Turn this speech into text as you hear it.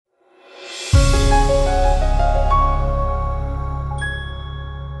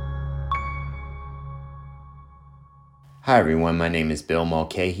Hi everyone, my name is Bill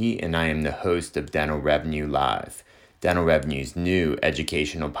Mulcahy and I am the host of Dental Revenue Live, Dental Revenue's new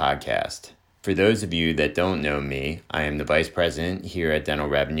educational podcast. For those of you that don't know me, I am the Vice President here at Dental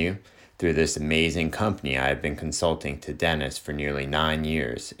Revenue. Through this amazing company, I have been consulting to dentists for nearly 9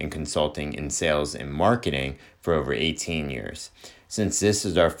 years and consulting in sales and marketing for over 18 years. Since this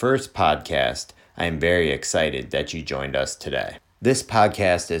is our first podcast, I am very excited that you joined us today. This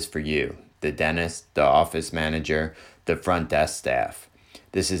podcast is for you, the dentist, the office manager, the front desk staff.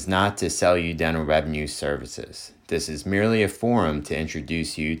 This is not to sell you dental revenue services. This is merely a forum to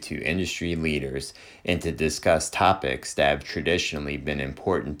introduce you to industry leaders and to discuss topics that have traditionally been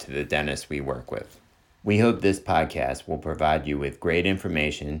important to the dentists we work with. We hope this podcast will provide you with great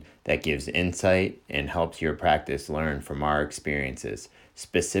information that gives insight and helps your practice learn from our experiences,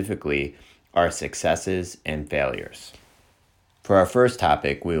 specifically our successes and failures. For our first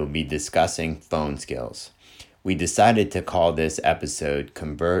topic, we will be discussing phone skills. We decided to call this episode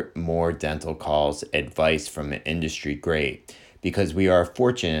Convert More Dental Calls Advice from an Industry Great because we are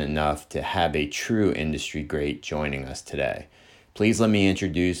fortunate enough to have a true industry great joining us today. Please let me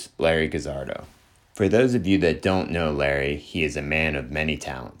introduce Larry Gazzardo. For those of you that don't know Larry, he is a man of many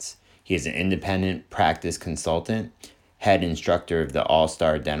talents. He is an independent practice consultant, head instructor of the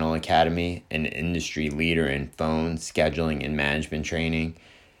All-Star Dental Academy, an industry leader in phone, scheduling, and management training.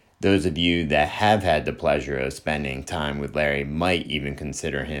 Those of you that have had the pleasure of spending time with Larry might even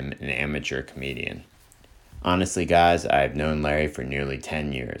consider him an amateur comedian. Honestly, guys, I have known Larry for nearly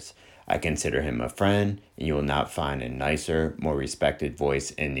 10 years. I consider him a friend, and you will not find a nicer, more respected voice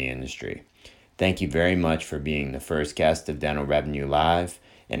in the industry. Thank you very much for being the first guest of Dental Revenue Live,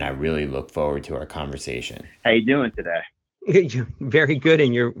 and I really look forward to our conversation. How you doing today? Very good,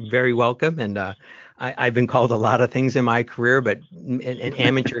 and you're very welcome. And I've been called a lot of things in my career, but an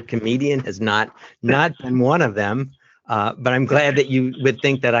amateur comedian has not been one of them. But I'm glad that you would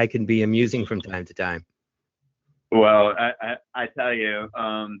think that I can be amusing from time to time. Well, I tell you,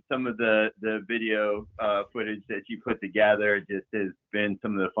 some of the video footage that you put together just has been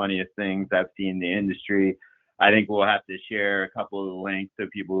some of the funniest things I've seen in the industry. I think we'll have to share a couple of the links so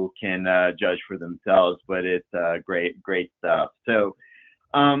people can judge for themselves, but it's great stuff. So,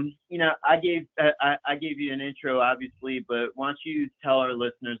 I gave you an intro, obviously, but why don't you tell our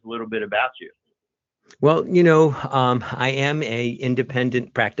listeners a little bit about you? Well, I am a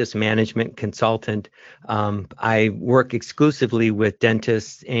independent practice management consultant. I work exclusively with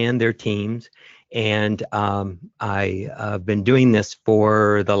dentists and their teams, and I have been doing this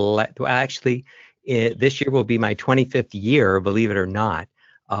for this year will be my 25th year, believe it or not,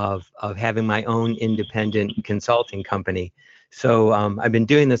 of having my own independent consulting company. So I've been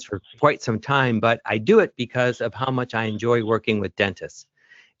doing this for quite some time, but I do it because of how much I enjoy working with dentists.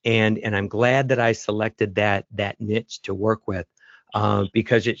 And I'm glad that I selected that niche to work with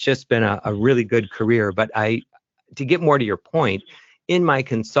because it's just been a really good career. But to get more to your point, in my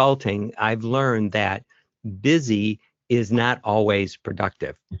consulting, I've learned that busy is not always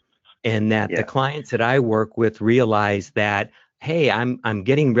productive. And that the clients that I work with realize that, hey, I'm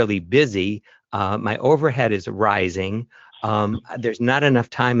getting really busy. My overhead is rising. There's not enough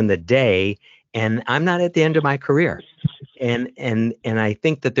time in the day, and I'm not at the end of my career. And I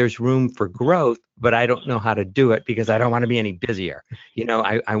think that there's room for growth, but I don't know how to do it because I don't want to be any busier.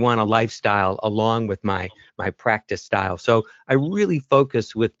 I want a lifestyle along with my practice style. So I really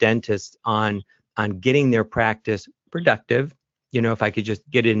focus with dentists on getting their practice productive. If I could just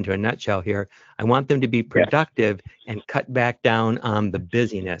get it into a nutshell here, I want them to be productive and cut back down on the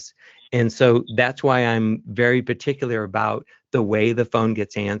busyness. And so that's why I'm very particular about the way the phone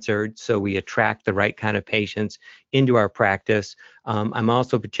gets answered, so we attract the right kind of patients into our practice. I'm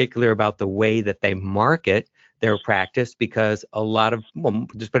also particular about the way that they market their practice because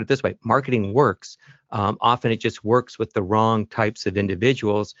just put it this way, marketing works. Often it just works with the wrong types of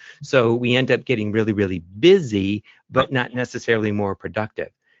individuals. So we end up getting really, really busy, but not necessarily more productive.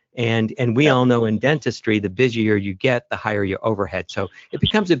 And we all know in dentistry, the busier you get, the higher your overhead. So it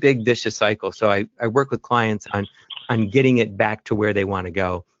becomes a big vicious cycle. So I work with clients on getting it back to where they want to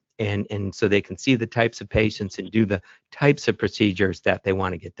go. And so they can see the types of patients and do the types of procedures that they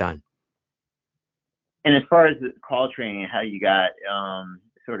want to get done. And as far as the call training, how you got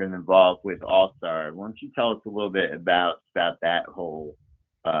sort of involved with All-Star, why don't you tell us a little bit about that whole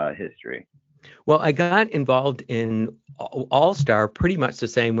history? Well, I got involved in All-Star pretty much the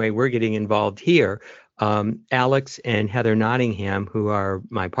same way we're getting involved here. Alex and Heather Nottingham, who are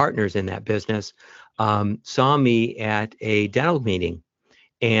my partners in that business, saw me at a dental meeting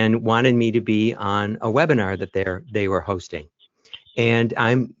and wanted me to be on a webinar that they were hosting. And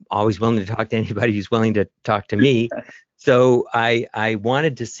I'm always willing to talk to anybody who's willing to talk to me. So I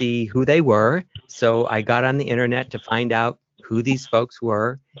wanted to see who they were. So I got on the internet to find out who these folks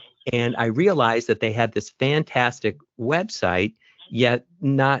were. And I realized that they had this fantastic website, yet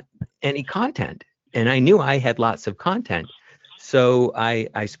not any content. And I knew I had lots of content. So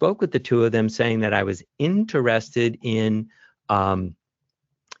I spoke with the two of them saying that I was interested in doing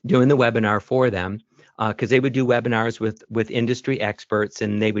the webinar for them, because they would do webinars with industry experts,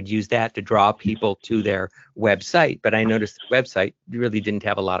 and they would use that to draw people to their website. But I noticed the website really didn't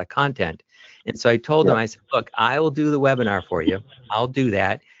have a lot of content. And so I told them, I said, look, I will do the webinar for you. I'll do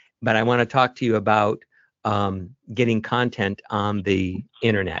that. But I want to talk to you about getting content on the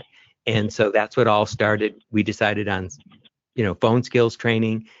internet. And so that's what all started. We decided on, phone skills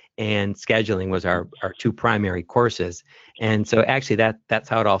training and scheduling was our two primary courses. And so actually that's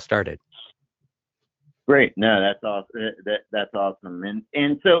how it all started. Great. No, that's awesome. That's awesome.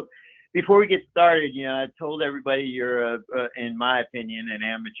 And so before we get started, I told everybody you're, in my opinion, an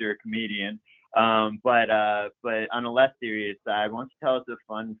amateur comedian. But on a less serious side, why don't you tell us a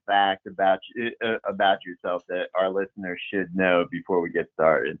fun fact about yourself that our listeners should know before we get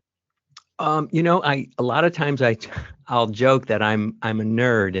started? A lot of times I'll joke that I'm a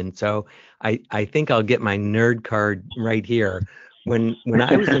nerd, and so I think I'll get my nerd card right here. When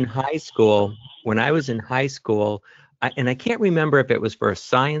I was in high school, and I can't remember if it was for a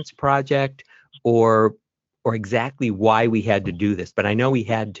science project or exactly why we had to do this, but I know we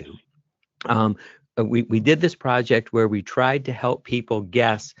had to. We did this project where we tried to help people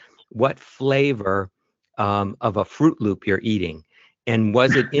guess what flavor of a Fruit Loop you're eating. And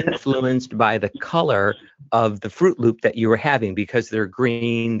was it influenced by the color of the Fruit Loop that you were having? Because they're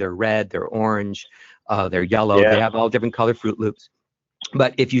green, they're red, they're orange, they're yellow. Yeah. They have all different color Fruit Loops.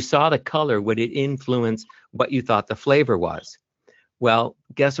 But if you saw the color, would it influence what you thought the flavor was? Well,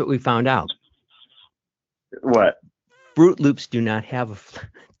 guess what we found out? What? Fruit Loops do not have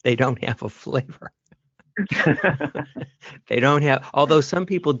they don't have a flavor. They don't have, although some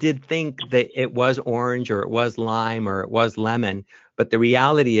people did think that it was orange or it was lime or it was lemon, but the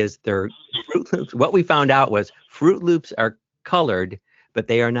reality is they're Fruit Loops. What we found out was Fruit Loops are colored, but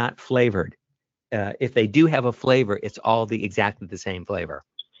they are not flavored. If they do have a flavor, it's all exactly the same flavor.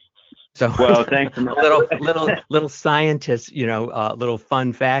 So, well, thanks. A little scientist, little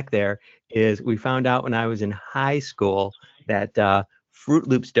fun fact there is we found out when I was in high school that Fruit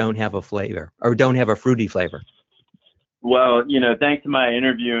Loops don't have a flavor or don't have a fruity flavor. Well, thanks to my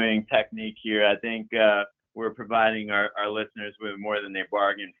interviewing technique here, I think we're providing our listeners with more than they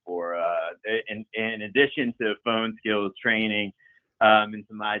bargained for. In addition to phone skills training and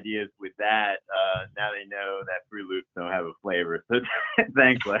some ideas with that, now they know that Fruit Loops don't have a flavor. So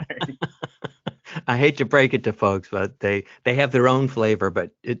thanks, Larry. I hate to break it to folks, but they have their own flavor, but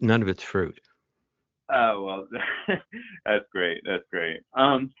none of it's fruit. Oh, well, that's great. That's great.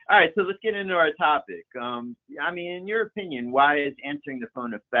 All right, so let's get into our topic. In your opinion, why is answering the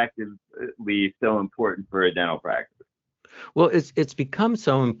phone effectively so important for a dental practice? Well, it's become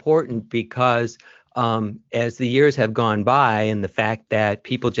so important because as the years have gone by and the fact that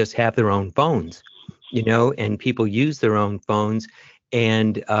people just have their own phones, and people use their own phones,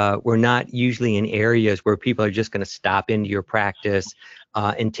 and we're not usually in areas where people are just going to stop into your practice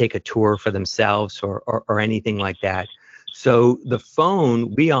and take a tour for themselves or anything like that. So the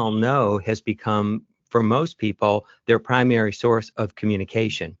phone, we all know, has become, for most people, their primary source of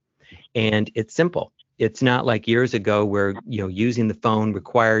communication. And it's simple. It's not like years ago where, using the phone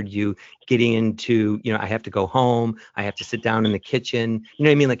required you getting into, I have to go home, I have to sit down in the kitchen,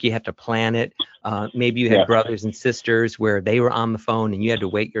 like you have to plan it. Maybe you had brothers and sisters where they were on the phone and you had to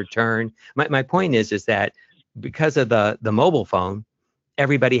wait your turn. My point is that because of the mobile phone,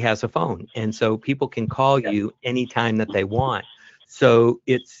 everybody has a phone. And so people can call you anytime that they want. So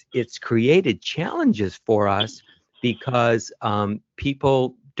it's created challenges for us because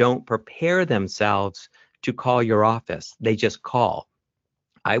people don't prepare themselves to call your office. They just call.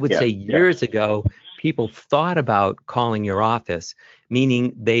 I would say years ago, people thought about calling your office,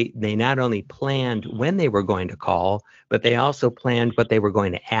 meaning they not only planned when they were going to call, but they also planned what they were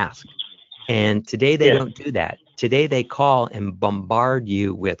going to ask. And today they don't do that. Today they call and bombard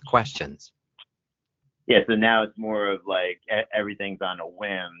you with questions. Yeah, so now it's more of like everything's on a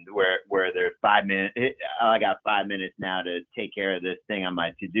whim where there's 5 minutes. I got 5 minutes now to take care of this thing on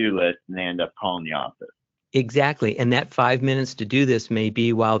my to-do list, and they end up calling the office. Exactly. And that 5 minutes to do this may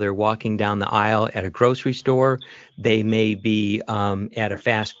be while they're walking down the aisle at a grocery store. They may be at a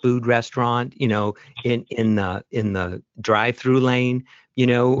fast food restaurant, in the drive-through lane.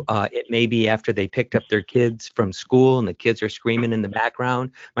 It may be after they picked up their kids from school and the kids are screaming in the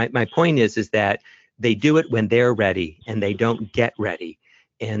background. My point is that they do it when they're ready and they don't get ready.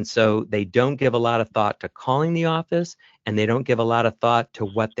 And so they don't give a lot of thought to calling the office, and they don't give a lot of thought to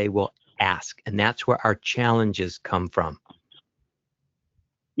what they will ask. And that's where our challenges come from.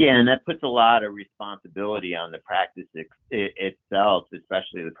 Yeah, and that puts a lot of responsibility on the practice itself,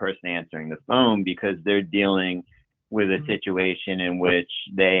 especially the person answering the phone, because they're dealing with a situation in which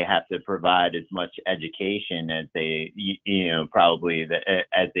they have to provide as much education as they, probably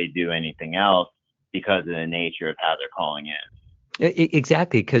as they do anything else, because of the nature of how they're calling in.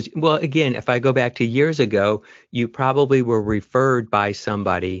 Exactly, because, well, again, if I go back to years ago, you probably were referred by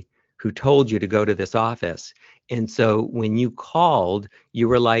somebody who told you to go to this office. And so when you called, you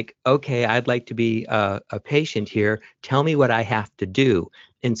were like, okay, I'd like to be a patient here. Tell me what I have to do.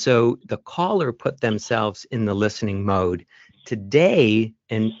 And so the caller put themselves in the listening mode. Today,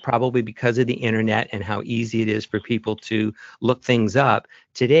 and probably because of the internet and how easy it is for people to look things up,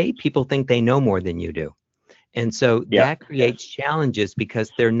 today people think they know more than you do. And so that creates challenges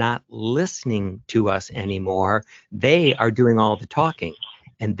because they're not listening to us anymore. They are doing all the talking.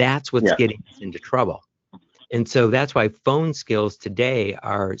 And that's what's getting us into trouble. And so that's why phone skills today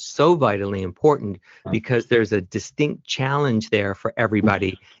are so vitally important, because there's a distinct challenge there for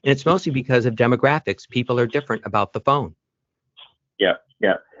everybody. And it's mostly because of demographics. People are different about the phone. Yeah.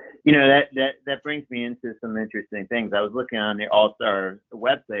 That brings me into some interesting things. I was looking on the All-Star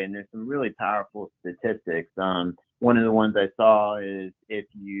website, and there's some really powerful statistics. One of the ones I saw is if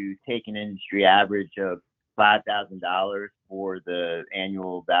you take an industry average of $5,000 for the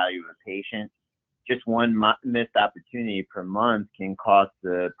annual value of a patient, just one missed opportunity per month can cost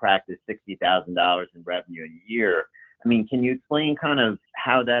the practice $60,000 in revenue a year. I mean, can you explain kind of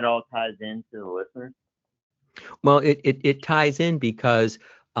how that all ties into the listener? Well, it ties in because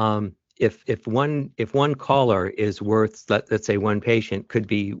if one caller is worth, let's say one patient could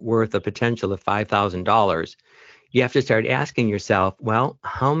be worth a potential of $5,000, you have to start asking yourself, well,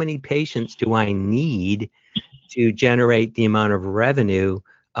 how many patients do I need to generate the amount of revenue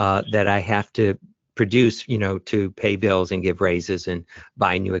that I have to produce, to pay bills and give raises and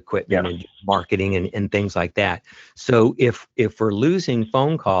buy new equipment and marketing and things like that. So if we're losing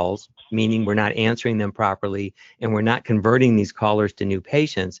phone calls, meaning we're not answering them properly and we're not converting these callers to new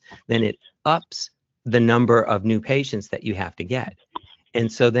patients, then it ups the number of new patients that you have to get.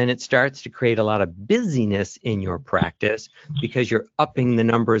 And so then it starts to create a lot of busyness in your practice because you're upping the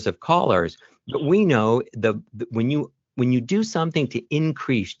numbers of callers. But we know when you do something to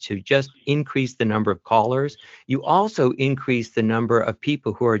just increase the number of callers, you also increase the number of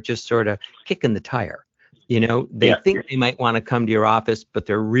people who are just sort of kicking the tire. They think they might want to come to your office, but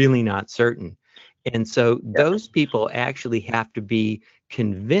they're really not certain. And so those people actually have to be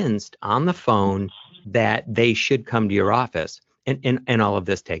convinced on the phone that they should come to your office. And all of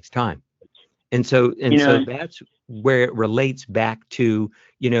this takes time. And so that's where it relates back to,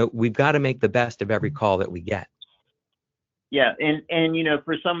 we've got to make the best of every call that we get. Yeah, and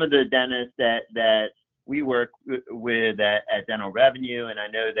for some of the dentists that we work with at Dental Revenue, and I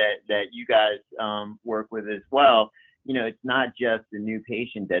know that you guys work with as well, it's not just a new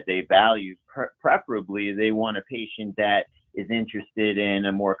patient that they value. Preferably, they want a patient that is interested in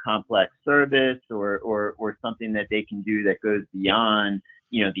a more complex service or something that they can do that goes beyond,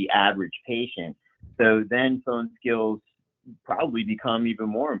 the average patient. So then phone skills probably become even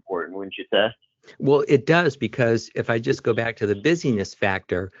more important, wouldn't you say? Well, it does, because if I just go back to the busyness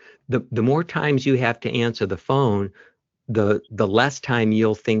factor, the more times you have to answer the phone, the less time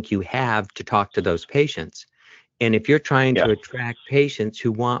you'll think you have to talk to those patients. And if you're trying to attract patients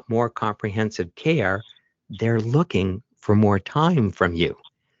who want more comprehensive care, they're looking for more time from you.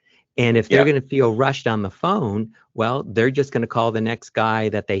 And if they're going to feel rushed on the phone, well, they're just going to call the next guy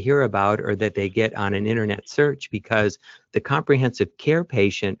that they hear about or that they get on an internet search, because the comprehensive care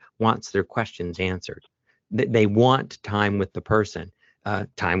patient wants their questions answered. They want time with the person,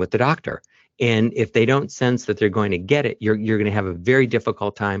 time with the doctor. And if they don't sense that they're going to get it, you're going to have a very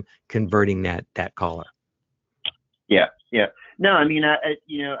difficult time converting that caller. Yeah. No, I mean, I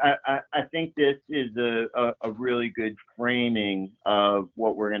think this is a really good framing of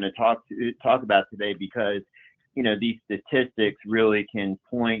what we're going to talk about today, because, these statistics really can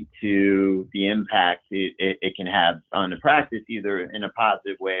point to the impact it can have on the practice, either in a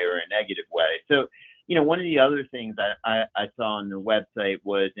positive way or a negative way. So, one of the other things I saw on the website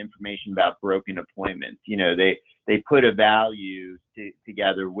was information about broken appointments. They put a value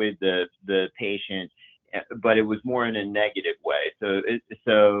together with the patient, but it was more in a negative way.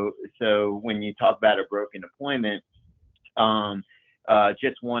 So when you talk about a broken appointment,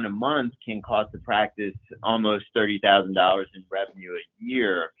 just one a month can cost the practice almost $30,000 in revenue a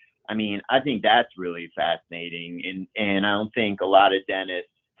year. I mean, I think that's really fascinating, and I don't think a lot of dentists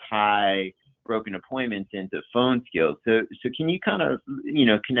tie broken appointments into phone skills. So can you kind of,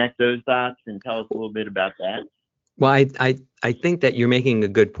 connect those dots and tell us a little bit about that? Well, I think that you're making a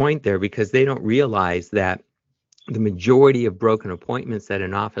good point there, because they don't realize that the majority of broken appointments that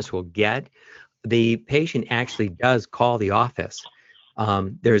an office will get, the patient actually does call the office.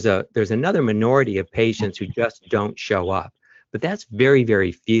 There's another minority of patients who just don't show up, but that's very,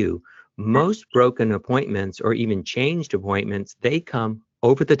 very few. Most broken appointments, or even changed appointments, they come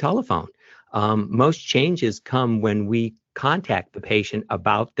over the telephone. Most changes come when we contact the patient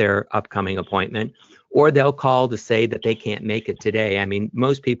about their upcoming appointment, or they'll call to say that they can't make it today. I mean,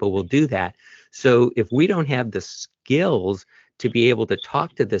 most people will do that. So if we don't have the skills to be able to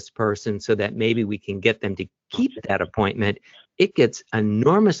talk to this person so that maybe we can get them to keep that appointment, it gets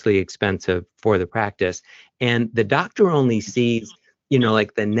enormously expensive for the practice. And the doctor only sees,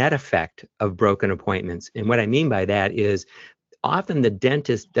 like the net effect of broken appointments. And what I mean by that is, often the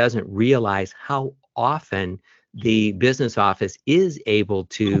dentist doesn't realize how often the business office is able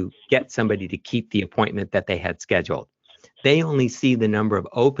to get somebody to keep the appointment that they had scheduled. They only see the number of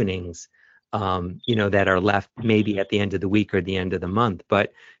openings, that are left maybe at the end of the week or the end of the month.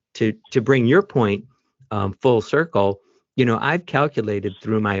 But to bring your point full circle, I've calculated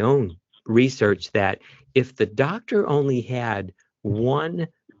through my own research that if the doctor only had one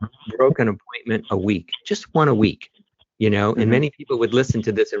broken appointment a week, just one a week, and many people would listen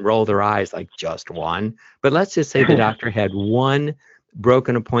to this and roll their eyes like, just one. But let's just say the doctor had one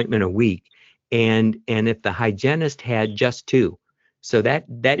broken appointment a week, and if the hygienist had just two, so that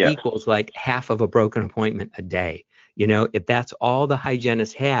equals like half of a broken appointment a day. If that's all the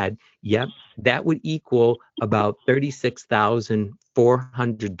hygienist had, yep, that would equal about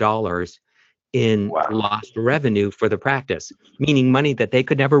 $36,400 in lost revenue for the practice, meaning money that they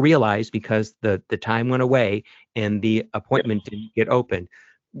could never realize because the time went away and the appointment didn't get opened.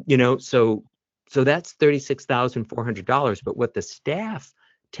 So that's $36,400. But what the staff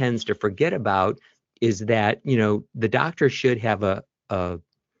tends to forget about is that, the doctor should have a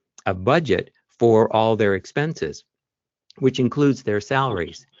budget for all their expenses, which includes their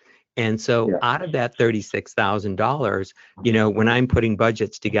salaries. And so out of that $36,000, when I'm putting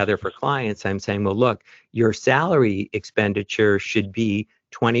budgets together for clients, I'm saying, well, look, your salary expenditure should be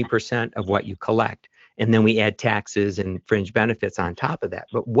 20% of what you collect. And then we add taxes and fringe benefits on top of that.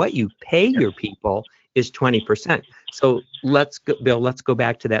 But what you pay your people is 20%. So Bill, let's go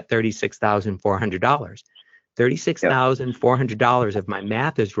back to that $36,400. $36,400, if my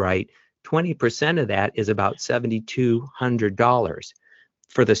math is right, 20% of that is about $7,200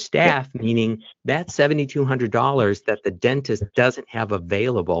 for the staff, meaning that's $7,200 that the dentist doesn't have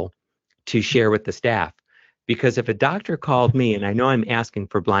available to share with the staff. Because if a doctor called me, and I know I'm asking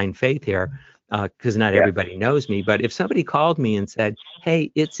for blind faith here, because not everybody knows me, but if somebody called me and said,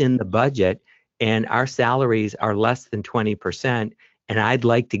 hey, it's in the budget and our salaries are less than 20%, and I'd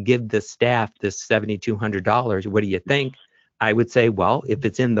like to give the staff this $7,200, what do you think? I would say, well, if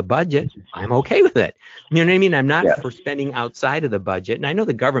it's in the budget, I'm okay with it. You know what I mean? I'm not for spending outside of the budget. And I know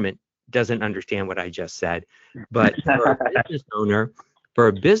the government doesn't understand what I just said, but for a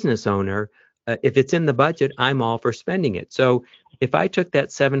business owner, if it's in the budget, I'm all for spending it. So if I took that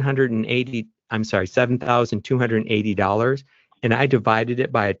 $7,280 and I divided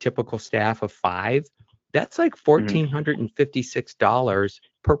it by a typical staff of 5, that's like $1,456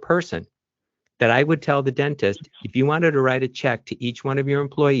 per person. That I would tell the dentist, if you wanted to write a check to each one of your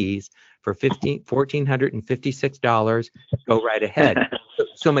employees for $1,456, go right ahead.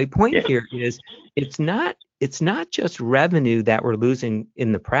 So my point here is, it's not just revenue that we're losing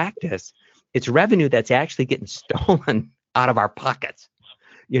in the practice. It's revenue that's actually getting stolen out of our pockets,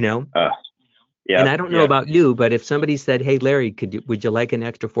 And I don't know about you, but if somebody said, hey, Larry, would you like an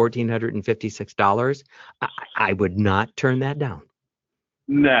extra $1,456? I would not turn that down.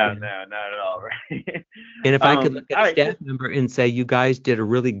 No, not at all, right? And if I could look at a staff member and say, you guys did a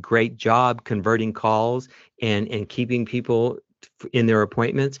really great job converting calls and keeping people in their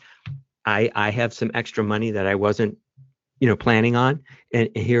appointments, I have some extra money that I wasn't, planning on, and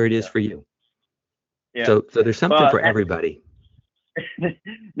here it is for you. Yeah. So there's something for everybody.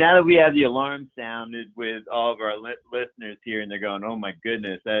 Now that we have the alarm sounded with all of our listeners here, and they're going, oh my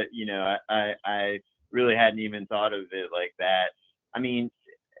goodness, I really hadn't even thought of it like that. I mean,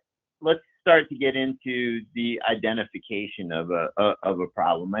 let's start to get into the identification of a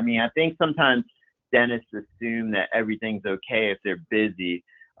problem. I mean, I think sometimes dentists assume that everything's okay if they're busy,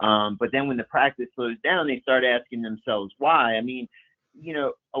 but then when the practice slows down, they start asking themselves why. I mean,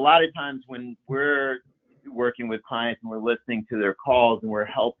 a lot of times when we're working with clients and we're listening to their calls and we're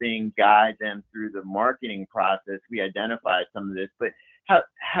helping guide them through the marketing process, we identify some of this. But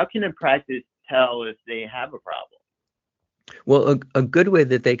how can a practice tell if they have a problem? Well, a good way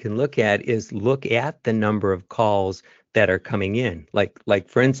that they can look at is look at the number of calls that are coming in. Like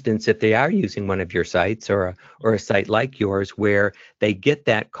for instance, if they are using one of your sites or a site like yours where they get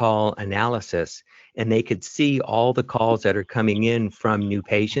that call analysis and they could see all the calls that are coming in from new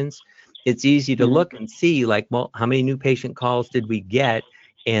patients, it's easy to look and see like, well, how many new patient calls did we get?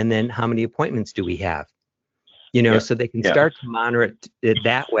 And then how many appointments do we have? So they can start to monitor it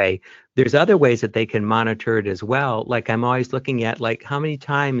that way. There's other ways that they can monitor it as well. Like I'm always looking at like how many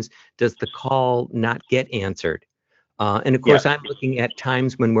times does the call not get answered? And of course, I'm looking at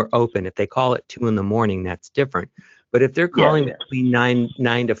times when we're open. If they call at 2 a.m, that's different. But if they're calling between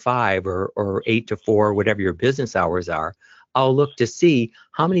 9 to 5 or 8 to 4, whatever your business hours are, I'll look to see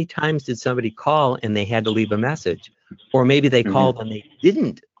how many times did somebody call and they had to leave a message. Or maybe they called and they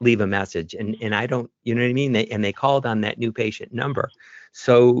didn't leave a message and I don't, you know what I mean? And they called on that new patient number.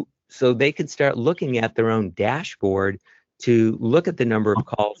 So they could start looking at their own dashboard to look at the number of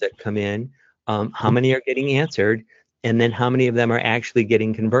calls that come in, how many are getting answered, and then how many of them are actually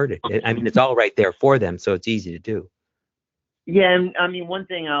getting converted. I mean, it's all right there for them, so it's easy to do. Yeah, and I mean, one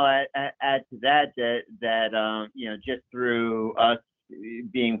thing I'll add to that just through us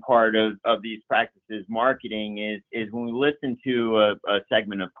being part of these practices, marketing is when we listen to a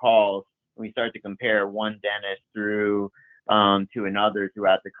segment of calls, we start to compare one dentist through to another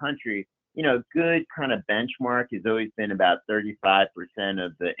throughout the country. Good kind of benchmark has always been about 35%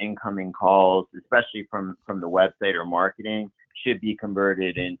 of the incoming calls, especially from the website or marketing, should be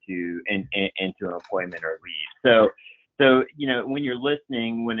converted into an appointment or lead. So, when you're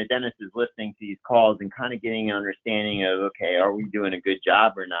listening, when a dentist is listening to these calls and kind of getting an understanding of, okay, are we doing a good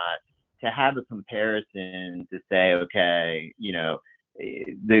job or not, to have a comparison to say, okay,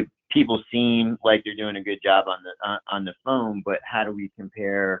 the people seem like they're doing a good job on the phone, but how do we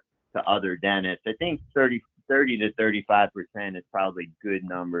compare to other dentists? I think 30 to 35% is probably a good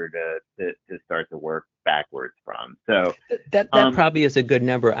number to start to work backwards from. So that probably is a good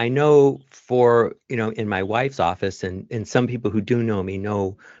number. I know for, in my wife's office and some people who do know me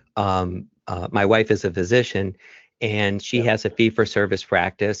know my wife is a physician and she has a fee-for-service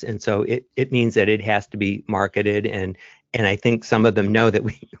practice. And so it means that it has to be marketed. And I think some of them know that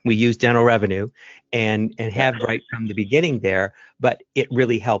we use dental revenue and have right from the beginning there, but it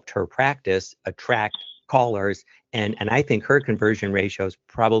really helped her practice attract callers. And I think her conversion ratio is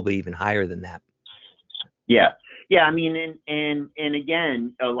probably even higher than that. Yeah. Yeah. I mean, and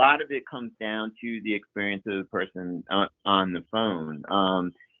again, a lot of it comes down to the experience of the person on the phone.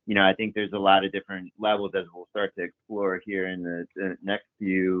 I think there's a lot of different levels as we'll start to explore here in the next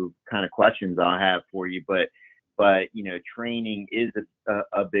few kind of questions I'll have for you. But training is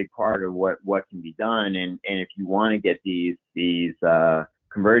a big part of what can be done. And if you want to get these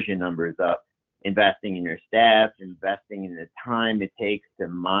conversion numbers up, investing in your staff, investing in the time it takes to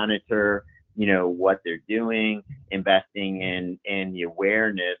monitor, what they're doing, investing in the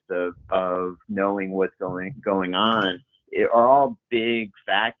awareness of knowing what's going on, are all big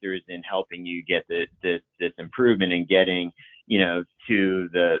factors in helping you get this improvement and getting, to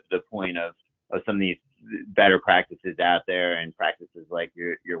the point of some of these better practices out there and practices like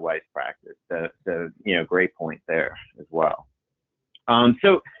your wife's practice. So great point there as well.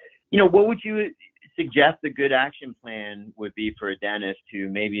 So, what would you suggest a good action plan would be for a dentist who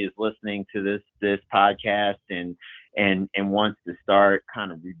maybe is listening to this podcast and wants to start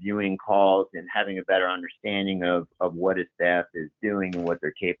kind of reviewing calls and having a better understanding of what his staff is doing and what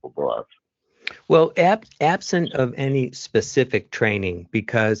they're capable of? Well, absent of any specific training,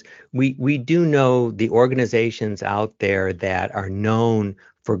 because we do know the organizations out there that are known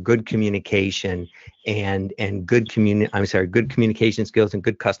for good communication and good communication skills and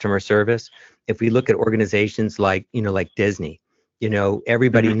good customer service. If we look at organizations like Disney,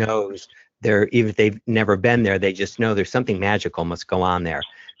 everybody knows even if they've never been there, they just know there's something magical must go on there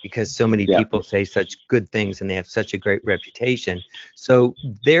because so many people say such good things and they have such a great reputation. So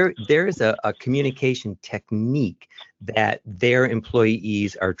there's a communication technique that their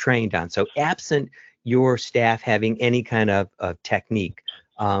employees are trained on. So absent your staff having any kind of technique,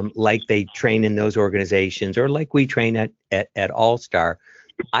 like they train in those organizations or like we train at All-Star,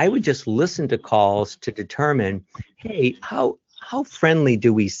 I would just listen to calls to determine, hey, how friendly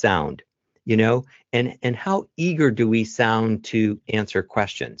do we sound? And how eager do we sound to answer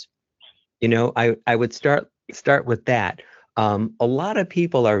questions? I would start with that. A lot of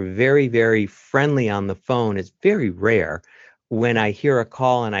people are very, very friendly on the phone. It's very rare. when I hear a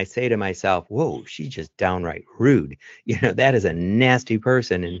call and I say to myself, whoa, she's just downright rude. That is a nasty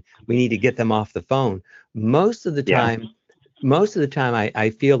person and we need to get them off the phone. Most of the Yeah. time, I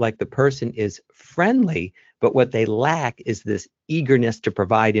feel like the person is friendly, but what they lack is this eagerness to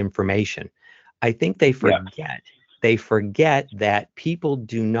provide information. I think they forget that people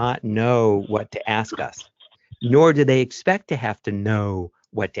do not know what to ask us, nor do they expect to have to know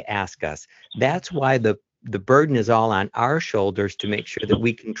what to ask us. That's why the burden is all on our shoulders to make sure that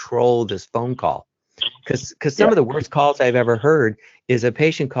we control this phone call. Because some of the worst calls I've ever heard is a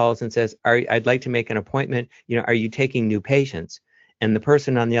patient calls and says, I'd like to make an appointment. Are you taking new patients? And the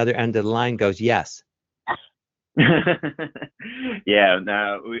person on the other end of the line goes, yes. Yeah,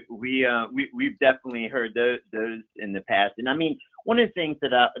 no, we've definitely heard those in the past. And I mean, one of the things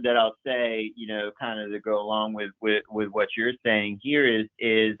that I'll say, kind of to go along with what you're saying here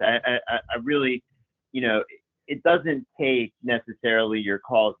is I really, it doesn't take necessarily your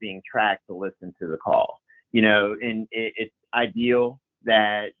calls being tracked to listen to the call, and it's ideal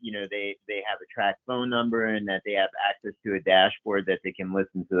that, they have a tracked phone number and that they have access to a dashboard that they can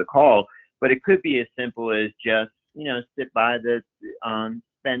listen to the call. But it could be as simple as just, sit by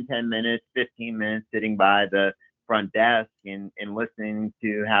spend 10 minutes, 15 minutes sitting by the front desk and listening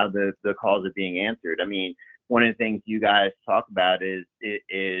to how the calls are being answered. I mean, one of the things you guys talk about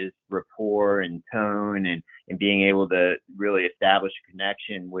is rapport and tone and being able to really establish a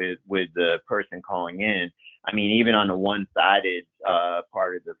connection with the person calling in. I mean, even on a one-sided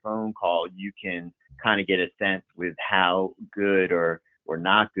part of the phone call, you can kind of get a sense with how good or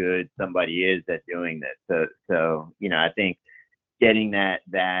not good somebody is at doing this. So I think getting that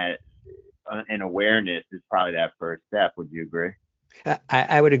an awareness is probably that first step. Would you agree?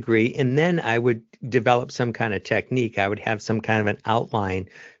 I would agree. And then I would develop some kind of technique. I would have some kind of an outline.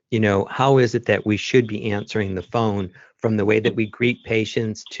 How is it that we should be answering the phone, from the way that we greet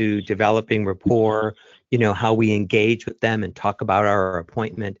patients to developing rapport, how we engage with them and talk about our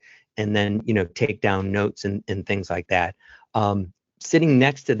appointment, and then, take down notes and things like that. Sitting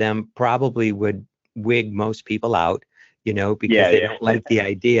next to them probably would wig most people out, because they don't like the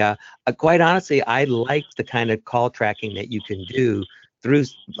idea. Quite honestly, I like the kind of call tracking that you can do through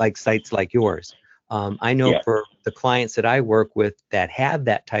like sites like yours. I know for the clients that I work with that have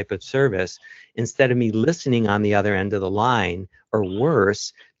that type of service, instead of me listening on the other end of the line, or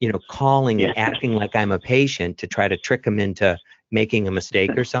worse, calling and acting like I'm a patient to try to trick them into making a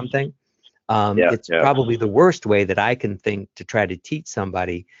mistake or something. It's probably the worst way that I can think to try to teach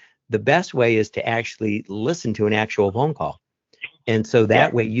somebody. The best way is to actually listen to an actual phone call. And so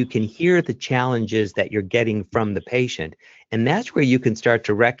that way you can hear the challenges that you're getting from the patient. And that's where you can start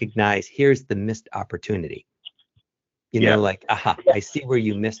to recognize, here's the missed opportunity. Like, I see where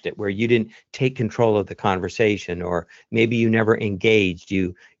you missed it, where you didn't take control of the conversation, or maybe you never engaged.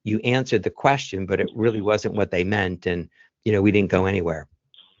 You answered the question, but it really wasn't what they meant. And, we didn't go anywhere.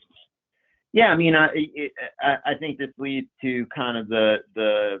 Yeah, I mean, I think this leads to kind of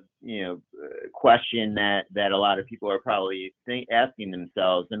the question that a lot of people are probably asking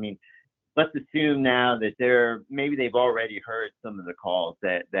themselves. I mean, let's assume now that maybe they've already heard some of the calls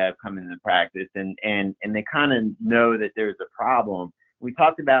that have come into practice, and they kind of know that there's a problem. We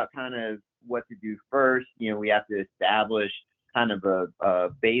talked about kind of what to do first. We have to establish kind of a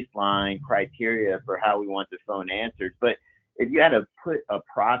baseline criteria for how we want the phone answered. But if you had to put a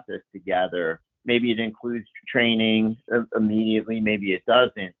process together, maybe it includes training immediately, maybe it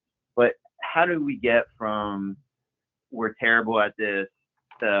doesn't. But how do we get from we're terrible at this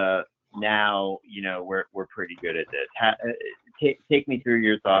to now, we're pretty good at this? Take me through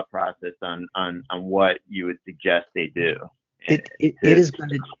your thought process on what you would suggest they do. It's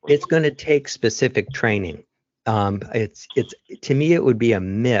going to take specific training. It's to me, it would be a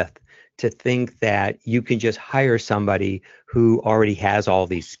myth to think that you can just hire somebody who already has all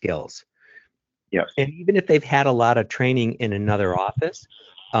these skills. Yeah. And even if they've had a lot of training in another office,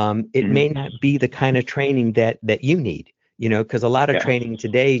 it may not be the kind of training that you need, because a lot of training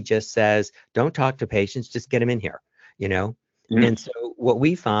today just says, don't talk to patients, just get them in here, And so what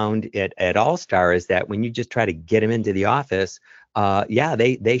we found at All Star is that when you just try to get them into the office,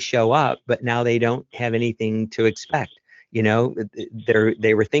 they show up, but now they don't have anything to expect.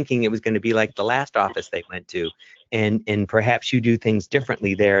 They were thinking it was going to be like the last office they went to, and perhaps you do things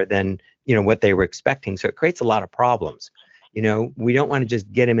differently there than what they were expecting. So it creates a lot of problems. We don't want to just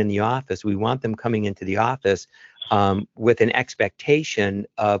get them in the office. We want them coming into the office with an expectation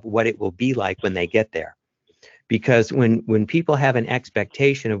of what it will be like when they get there. Because when people have an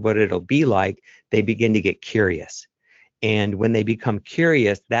expectation of what it'll be like, they begin to get curious. And when they become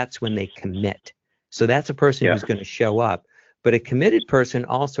curious, that's when they commit. So that's a person who's going to show up. But a committed person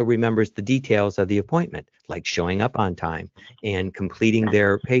also remembers the details of the appointment, like showing up on time and completing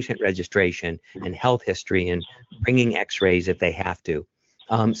their patient registration and health history and bringing x-rays if they have to.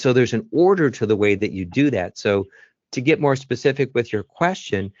 So there's an order to the way that you do that. So to get more specific with your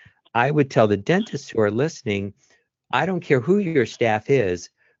question, I would tell the dentists who are listening, I don't care who your staff is,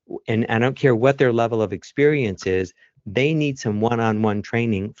 and I don't care what their level of experience is, they need some one-on-one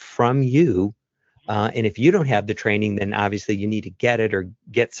training from you. And if you don't have the training, then obviously you need to get it or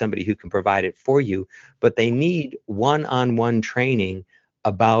get somebody who can provide it for you. But they need one-on-one training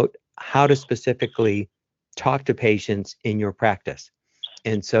about how to specifically talk to patients in your practice.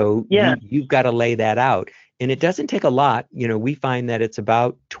 And so you've got to lay that out. And it doesn't take a lot. We find that it's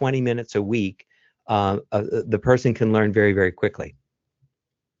about 20 minutes a week. The person can learn very, very quickly.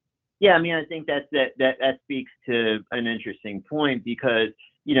 Yeah, I mean, I think that speaks to an interesting point, because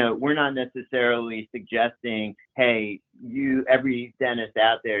we're not necessarily suggesting, hey, every dentist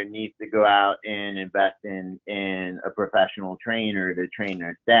out there needs to go out and invest in a professional trainer to train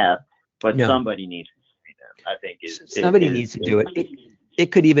their staff, but somebody needs to train them. I think somebody needs to do it.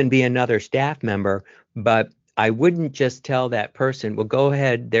 It could even be another staff member, but I wouldn't just tell that person, well, go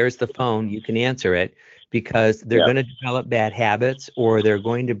ahead, there's the phone, you can answer it, because they're going to develop bad habits, or they're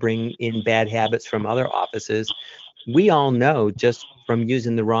going to bring in bad habits from other offices. We all know, just from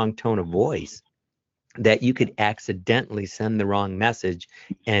using the wrong tone of voice, that you could accidentally send the wrong message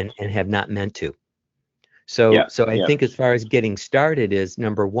and have not meant to. So I think as far as getting started is,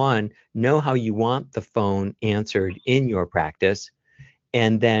 number one, know how you want the phone answered in your practice.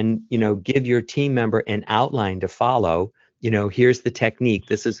 And then, give your team member an outline to follow. Here's the technique.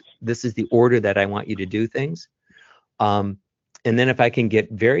 This is the order that I want you to do things. And then if I can get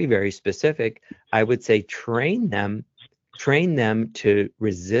very, very specific, I would say train them to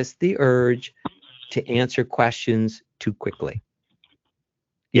resist the urge to answer questions too quickly.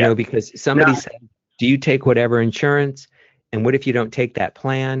 Because somebody said, do you take whatever insurance? And what if you don't take that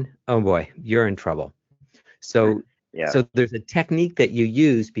plan? Oh boy, you're in trouble. So there's a technique that you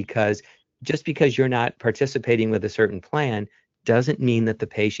use, because just because you're not participating with a certain plan doesn't mean that the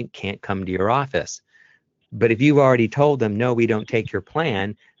patient can't come to your office. But if you've already told them, no, we don't take your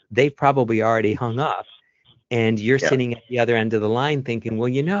plan, they've probably already hung up. And you're sitting at the other end of the line thinking, well,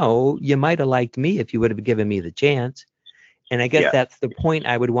 you might have liked me if you would have given me the chance. And I guess that's the point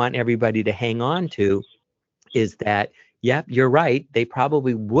I would want everybody to hang on to, is that, you're right. They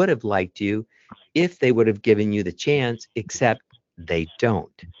probably would have liked you if they would have given you the chance, except they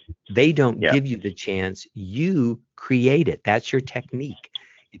don't. They don't give you the chance. You create it. That's your technique.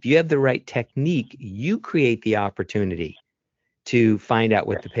 If you have the right technique, you create the opportunity to find out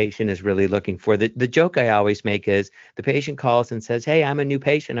what the patient is really looking for. The joke I always make is, the patient calls and says, hey, I'm a new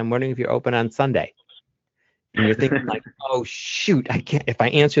patient. I'm wondering if you're open on Sunday. And you're thinking like, oh, shoot, I can't. If I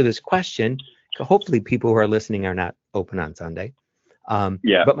answer this question, hopefully people who are listening are not open on Sunday.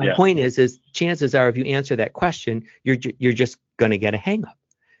 But my point is chances are, if you answer that question, you're just going to get a hang up.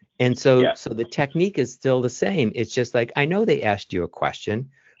 And so the technique is still the same. It's just like, I know they asked you a question,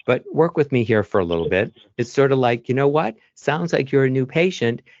 but work with me here for a little bit. It's sort of like, what? Sounds like you're a new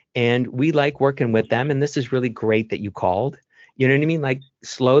patient and we like working with them. And this is really great that you called. You know what I mean? Like,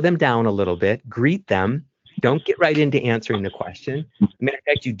 slow them down a little bit, greet them. Don't get right into answering the question. Matter of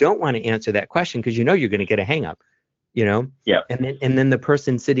fact, you don't want to answer that question because you're going to get a hang up. And then the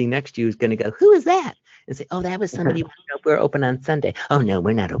person sitting next to you is going to go, who is that? And say, oh, that was somebody. We're open on Sunday. Oh no,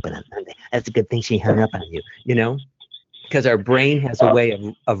 we're not open on Sunday. That's a good thing she hung up on you. Because our brain has a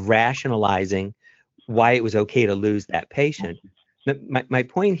way of rationalizing why it was okay to lose that patient. My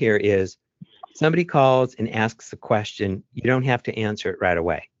point here is, somebody calls and asks a question, you don't have to answer it right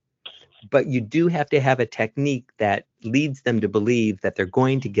away. But you do have to have a technique that leads them to believe that they're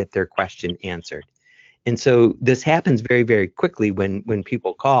going to get their question answered. And so this happens very, very quickly when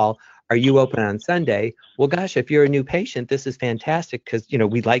people call, are you open on Sunday? Well, gosh, if you're a new patient, this is fantastic, because,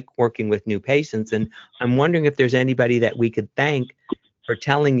 we like working with new patients. And I'm wondering if there's anybody that we could thank for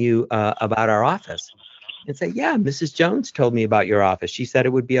telling you about our office. And say, yeah, Mrs. Jones told me about your office. She said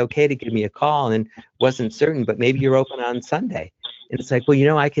it would be okay to give me a call and wasn't certain, but maybe you're open on Sunday. And it's like,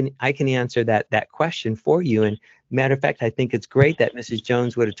 well, I can answer that question for you. And matter of fact, I think it's great that Mrs.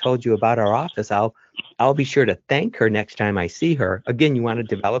 Jones would have told you about our office. I'll be sure to thank her next time I see her. Again, you want to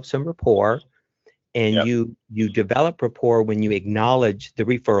develop some rapport, and you develop rapport when you acknowledge the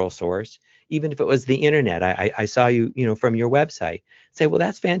referral source, even if it was the internet. I saw you, from your website. Say, well,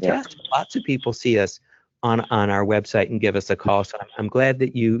 that's fantastic. Lots of people see us on our website and give us a call. So I'm glad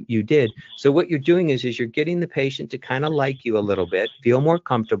that you did. So what you're doing is you're getting the patient to kind of like you a little bit, feel more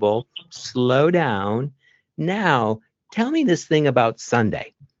comfortable, slow down. Now tell me this thing about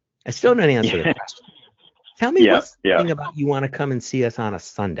Sunday. I still don't answer the question. Tell me what's the thing about you want to come and see us on a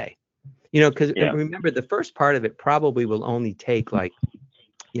Sunday. Because remember, the first part of it probably will only take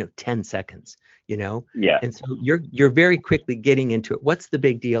 10 seconds, And so you're very quickly getting into it. What's the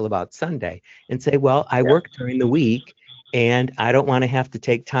big deal about Sunday? And say, well, I work during the week and I don't want to have to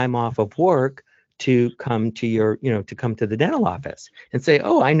take time off of work to come to to come to the dental office. And say,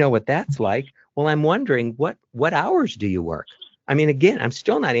 oh, I know what that's like. Well, I'm wondering what hours do you work? I mean, again, I'm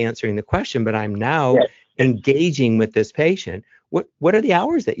still not answering the question, but I'm now engaging with this patient. What are the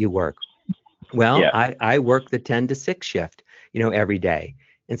hours that you work? Well, I work the 10 to 6 shift, every day.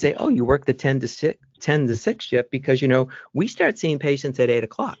 And say, oh, you work the 10 to 6 shift because, we start seeing patients at 8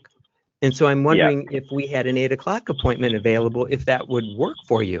 o'clock. And so I'm wondering if we had an 8 o'clock appointment available, if that would work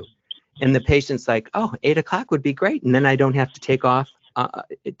for you. And the patient's like, oh, 8 o'clock would be great. And then I don't have to take off. I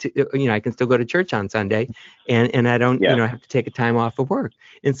can still go to church on Sunday and I don't, have to take a time off of work.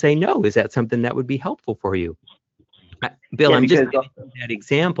 And say, no, is that something that would be helpful for you? Bill, I'm just giving you that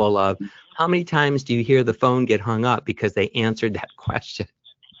example of how many times do you hear the phone get hung up because they answered that question?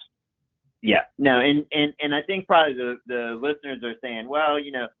 Yeah, no, and I think probably the listeners are saying, well,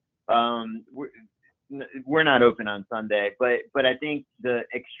 we're not open on Sunday, but I think the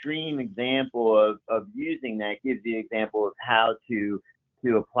extreme example of using that gives the example of how to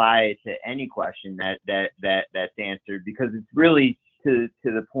apply it to any question that's answered, because it's really to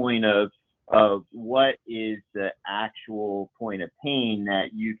the point of what is the actual point of pain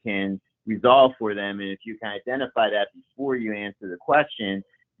that you can resolve for them. And if you can identify that before you answer the question,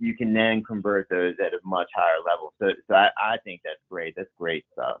 you can then convert those at a much higher level. So I think that's great. That's great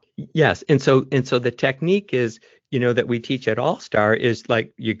stuff. Yes. And so the technique is, that we teach at All Star is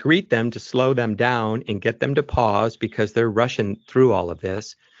like you greet them to slow them down and get them to pause because they're rushing through all of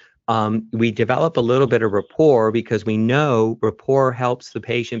this. We develop a little bit of rapport because we know rapport helps the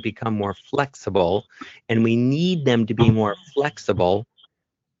patient become more flexible, and we need them to be more flexible,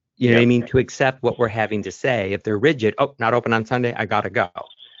 you know what I mean, to accept what we're having to say. If they're rigid, oh, not open on Sunday, I gotta go.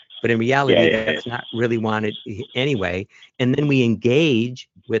 But in reality, that's not really wanted anyway. And then we engage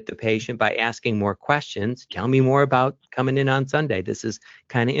with the patient by asking more questions. Tell me more about coming in on Sunday. This is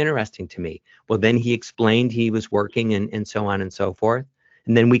kind of interesting to me. Well, then he explained he was working and so on and so forth.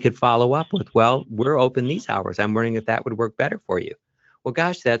 And then we could follow up with, well, we're open these hours. I'm wondering if that would work better for you. Well,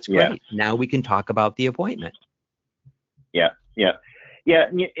 gosh, that's great. Now we can talk about the appointment. Yeah.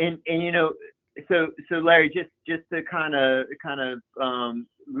 And so Larry, just to kind of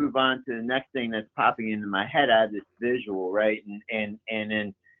move on to the next thing that's popping into my head, I have this visual, right? And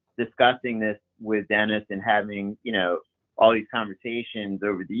in discussing this with Dennis and having, all these conversations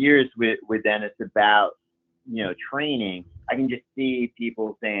over the years with Dennis about, training, I can just see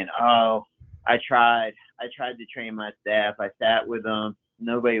people saying, oh, I tried to train my staff. I sat with them.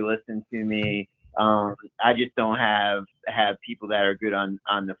 Nobody listened to me. I just don't have people that are good on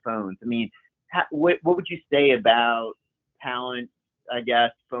the phones. I mean, what would you say about talent, I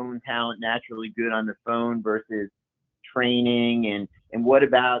guess, phone talent, naturally good on the phone versus training? And what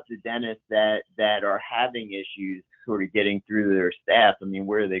about the dentists that are having issues sort of getting through their staff? I mean,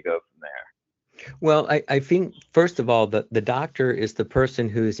 where do they go from there? Well, I think, first of all, the doctor is the person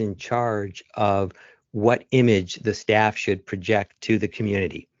who is in charge of what image the staff should project to the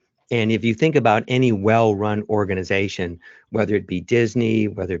community. And if you think about any well-run organization, whether it be Disney,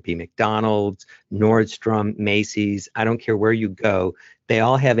 whether it be McDonald's, Nordstrom, Macy's, I don't care where you go, they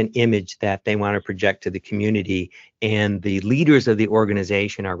all have an image that they want to project to the community. And the leaders of the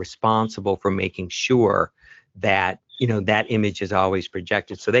organization are responsible for making sure that, that image is always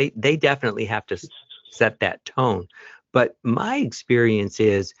projected. So they definitely have to set that tone. But my experience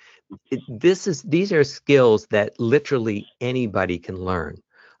is these are skills that literally anybody can learn.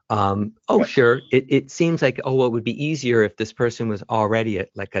 Sure. It seems like, it would be easier if this person was already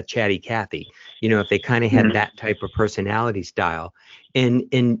like a chatty Cathy, if they kind of had that type of personality style.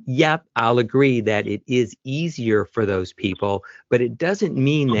 And yep, I'll agree that it is easier for those people, but it doesn't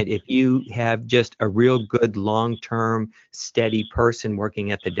mean that if you have just a real good long-term steady person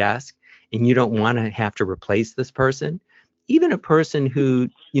working at the desk and you don't want to have to replace this person, even a person who,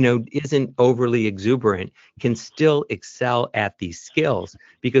 isn't overly exuberant can still excel at these skills.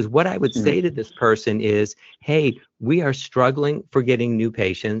 Because what I would say to this person is, hey, we are struggling for getting new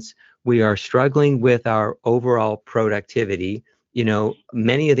patients. We are struggling with our overall productivity.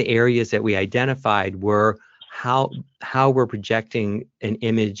 Many of the areas that we identified were how we're projecting an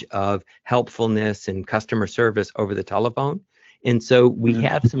image of helpfulness and customer service over the telephone. And so we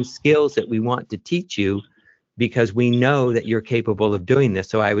have some skills that we want to teach you, because we know that you're capable of doing this.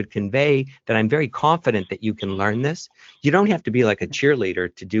 So I would convey that I'm very confident that you can learn this. You don't have to be like a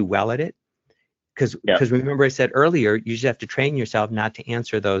cheerleader to do well at it. Because remember I said earlier, you just have to train yourself not to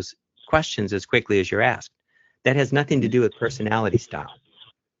answer those questions as quickly as you're asked. That has nothing to do with personality style,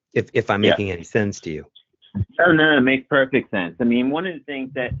 if I'm making any sense to you. Oh, no, it makes perfect sense. I mean, one of the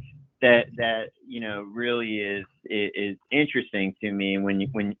things that really is interesting to me when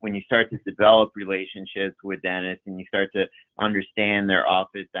you start to develop relationships with dentists and you start to understand their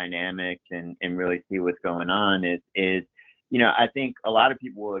office dynamics and really see what's going on is I think a lot of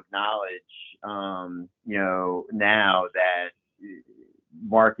people will acknowledge now that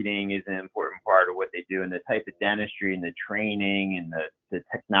marketing is an important part of what they do, and the type of dentistry and the training and the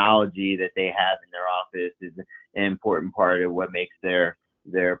technology that they have in their office is an important part of what makes their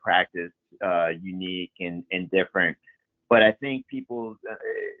practice unique and different. But I think people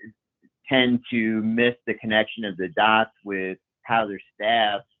tend to miss the connection of the dots with how their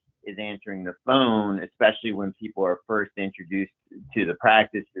staff is answering the phone, especially when people are first introduced to the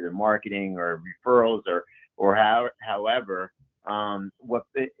practice through the marketing or referrals or however,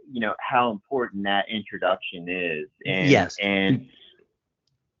 how important that introduction is. Yes.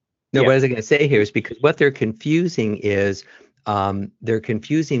 What I was going to say here is because what they're confusing is they're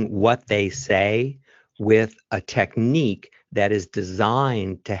confusing what they say with a technique that is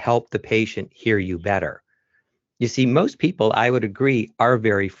designed to help the patient hear you better. You see, most people, I would agree, are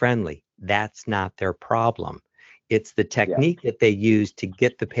very friendly. That's not their problem. It's the technique that they use to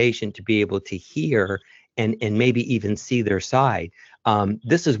get the patient to be able to hear and maybe even see their side.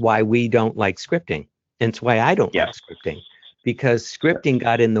 This is why we don't like scripting. And it's why I don't like scripting, because scripting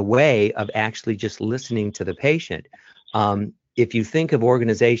got in the way of actually just listening to the patient. If you think of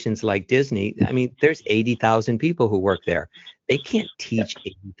organizations like Disney, I mean, there's 80,000 people who work there. They can't teach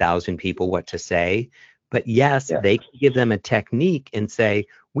 80,000 people what to say. But yes, they can give them a technique and say,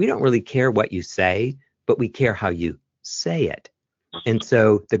 we don't really care what you say, but we care how you say it. And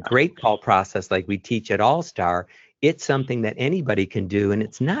so the great call process, like we teach at All Star, it's something that anybody can do, and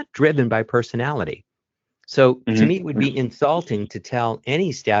it's not driven by personality. So to me, it would be insulting to tell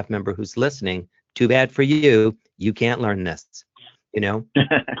any staff member who's listening, too bad for you, you can't learn this.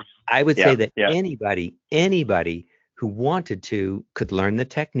 I would say that anybody who wanted to could learn the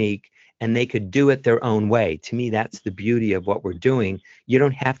technique, and they could do it their own way. To me, that's the beauty of what we're doing. You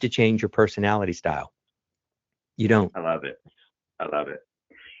don't have to change your personality style. You don't. I love it.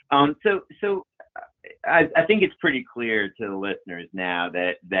 So I think it's pretty clear to the listeners now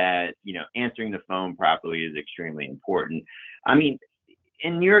that answering the phone properly is extremely important. I mean,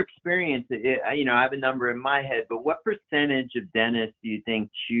 in your experience, I have a number in my head, but what percentage of dentists do you think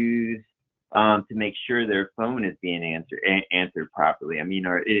choose to make sure their phone is being answered properly? I mean,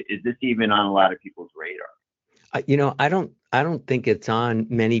 is this even on a lot of people's radar? I don't think it's on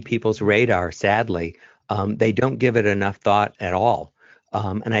many people's radar, sadly. They don't give it enough thought at all.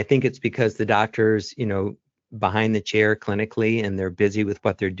 And I think it's because the doctors, behind the chair clinically, and they're busy with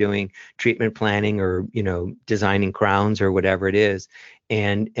what they're doing, treatment planning or, designing crowns or whatever it is.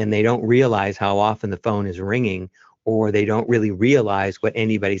 And they don't realize how often the phone is ringing, or they don't really realize what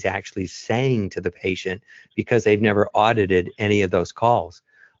anybody's actually saying to the patient because they've never audited any of those calls.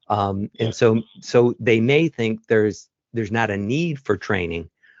 And so they may think there's not a need for training,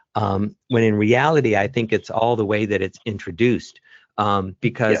 when in reality, I think it's all the way that it's introduced.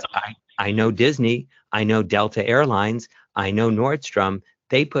 Because I know Disney, I know Delta Airlines, I know Nordstrom,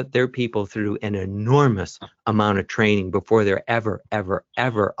 they put their people through an enormous amount of training before they're ever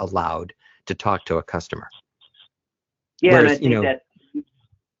allowed to talk to a customer. Yeah, whereas,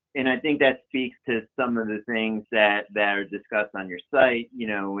 and I think that speaks to some of the things that are discussed on your site,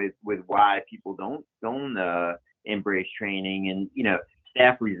 with why people don't embrace training, and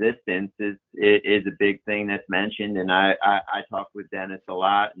staff resistance is a big thing that's mentioned, and I talk with dentists a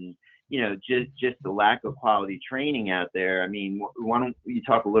lot, and just the lack of quality training out there. I mean, why don't you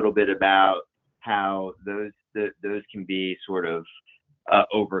talk a little bit about how those can be sort of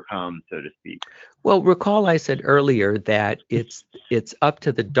overcome, so to speak? Well, recall I said earlier that it's up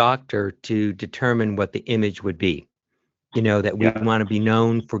to the doctor to determine what the image would be. That we want to be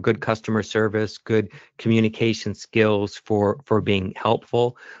known for good customer service, good communication skills, for being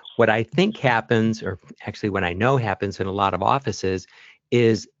helpful. What I think happens, or actually what I know happens in a lot of offices,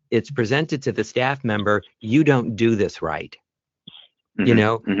 is it's presented to the staff member, you don't do this right.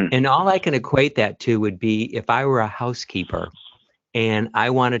 And all I can equate that to would be if I were a housekeeper and I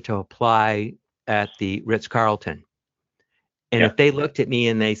wanted to apply at the Ritz-Carlton. And if they looked at me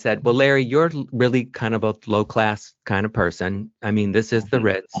and they said, well, Larry, you're really kind of a low class kind of person. I mean, this is the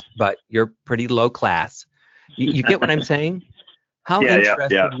Ritz, but you're pretty low class. You get what I'm saying? How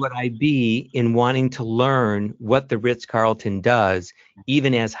interested would I be in wanting to learn what the Ritz-Carlton does,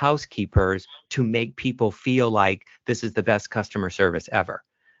 even as housekeepers, to make people feel like this is the best customer service ever?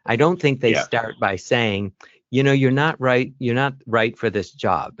 I don't think they start by saying, you're not right for this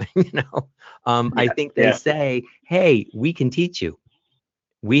job. I think they say, hey, we can teach you.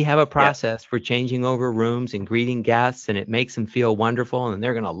 We have a process for changing over rooms and greeting guests, and it makes them feel wonderful, and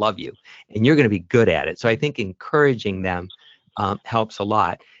they're going to love you, and you're going to be good at it. So I think encouraging them helps a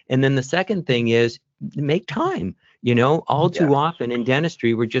lot. And then the second thing is make time. All too often in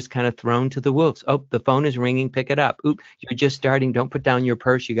dentistry, we're just kind of thrown to the wolves. Oh, the phone is ringing, pick it up. Oop, you're just starting. Don't put down your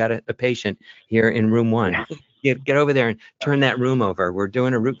purse. You got a patient here in room 1. Get over there and turn that room over. We're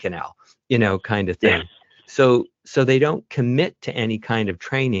doing a root canal, kind of thing. So they don't commit to any kind of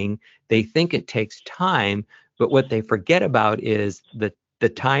training. They think it takes time, but what they forget about is the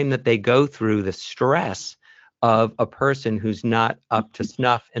time that they go through, the stress of a person who's not up to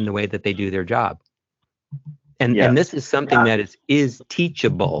snuff in the way that they do their job. And this is something that is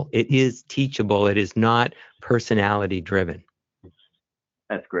teachable. It is teachable. It is not personality driven.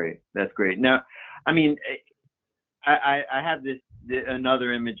 That's great. Now, I mean, I have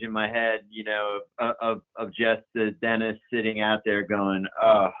another image in my head, of just the dentist sitting out there going,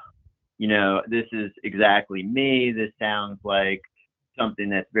 oh, this is exactly me. This sounds like something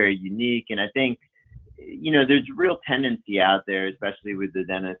that's very unique. And I think, there's a real tendency out there, especially with the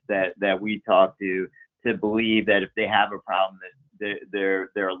dentists that we talk to believe that if they have a problem, that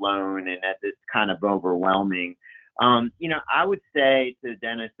they're alone and that it's kind of overwhelming. I would say to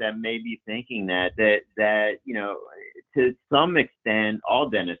dentists that may be thinking that to some extent, all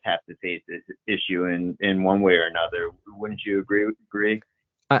dentists have to face this issue in one way or another. Wouldn't you agree?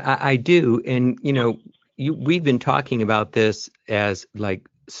 I do. And, we've been talking about this as like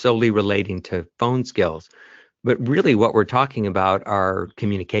solely relating to phone skills, but really what we're talking about are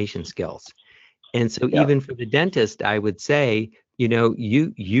communication skills. And so even for the dentist, I would say,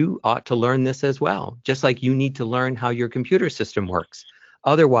 you ought to learn this as well, just like you need to learn how your computer system works.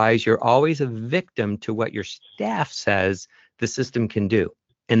 Otherwise, you're always a victim to what your staff says the system can do.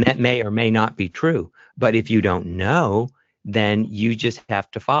 And that may or may not be true. But if you don't know, then you just have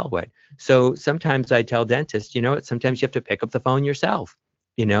to follow it. So sometimes I tell dentists, sometimes you have to pick up the phone yourself,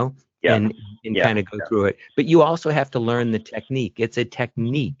 and kind of go through it. But you also have to learn the technique. It's a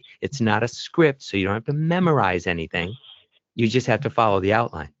technique. It's not a script, so you don't have to memorize anything. You just have to follow the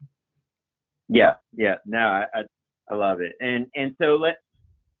outline. No, I love it. And so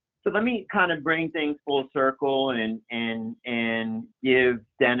let me kind of bring things full circle and give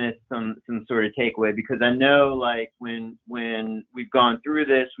Dennis some sort of takeaway, because I know, like, when we've gone through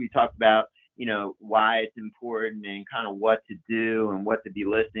this, we talked about why it's important and kind of what to do and what to be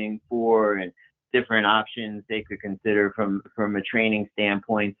listening for and different options they could consider from a training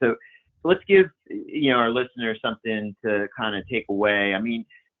standpoint. So let's give our listeners something to kind of take away. I mean,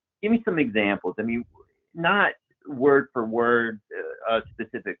 give me some examples. I mean, not word for word a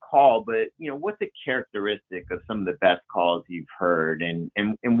specific call, but what's a characteristic of some of the best calls you've heard, and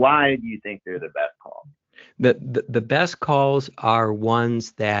why do you think they're the best calls? The best calls are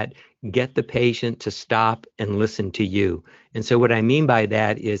ones that get the patient to stop and listen to you. And so what I mean by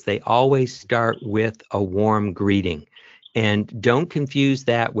that is they always start with a warm greeting. And don't confuse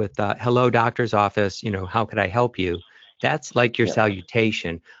that with hello, doctor's office, how could I help you? That's like your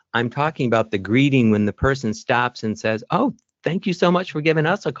salutation. I'm talking about the greeting when the person stops and says, oh, thank you so much for giving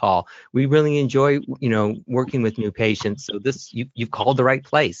us a call. We really enjoy, working with new patients. So you've called the right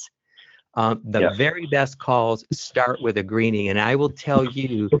place. The very best calls start with a greeting. And I will tell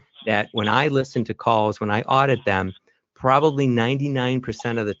you that when I listen to calls, when I audit them, probably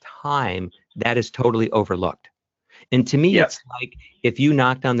 99% of the time, that is totally overlooked. And to me, it's like if you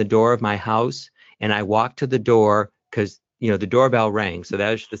knocked on the door of my house and I walked to the door because, the doorbell rang. So that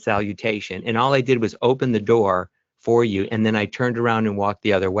was the salutation. And all I did was open the door for you. And then I turned around and walked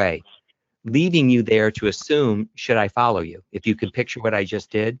the other way, leaving you there to assume, should I follow you? If you could picture what I just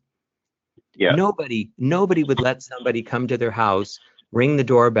did. Nobody would let somebody come to their house, ring the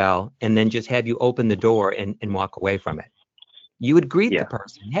doorbell, and then just have you open the door and walk away from it. You would greet the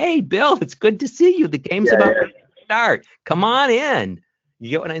person. Hey, Bill, it's good to see you. The game's about to start. Come on in.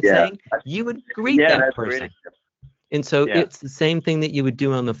 You get what I'm saying? You would greet that person. Great. And so it's the same thing that you would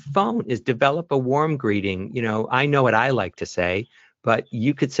do on the phone, is develop a warm greeting. I know what I like to say, but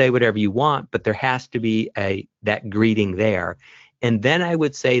you could say whatever you want, but there has to be that greeting there. And then I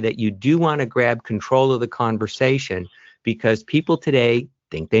would say that you do want to grab control of the conversation, because people today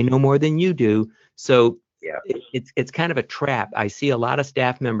think they know more than you do. So it's kind of a trap. I see a lot of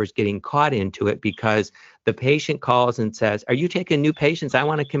staff members getting caught into it because The patient calls and says, "Are you taking new patients? I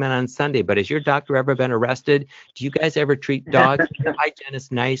want to come in on Sunday, but has your doctor ever been arrested? Do you guys ever treat dogs? Is your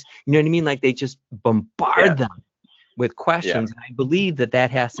hygienist nice?" You know what I mean? Like they just bombard them with questions. And I believe that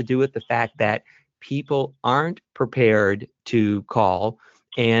that has to do with the fact that people aren't prepared to call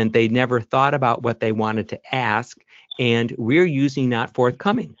and they never thought about what they wanted to ask. And we're usually not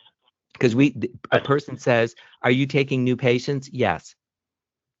forthcoming because a person says, "Are you taking new patients?" Yes.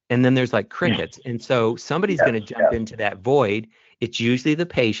 And then there's like crickets. And so somebody's going to jump into that void. It's usually the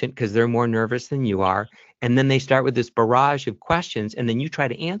patient because they're more nervous than you are. And then they start with this barrage of questions, and then you try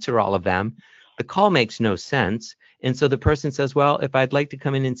to answer all of them. The call makes no sense. And so the person says, "Well, if I'd like to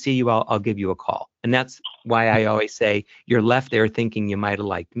come in and see you, I'll give you a call." And that's why I always say you're left there thinking you might have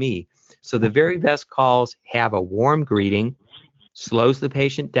liked me. So the very best calls have a warm greeting, slows the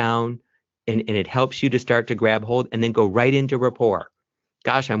patient down, and it helps you to start to grab hold and then go right into rapport.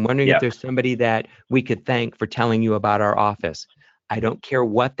 "Gosh, I'm wondering if there's somebody that we could thank for telling you about our office. I don't care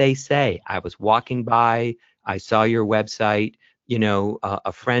what they say. I was walking by, I saw your website, you know,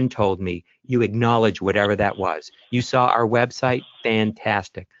 a friend told me." You acknowledge whatever that was. "You saw our website?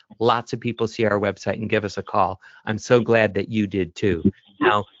 Fantastic. Lots of people see our website and give us a call. I'm so glad that you did too.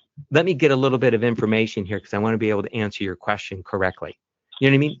 Now, let me get a little bit of information here because I want to be able to answer your question correctly." You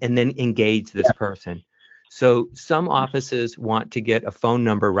know what I mean? And then engage this person. So some offices want to get a phone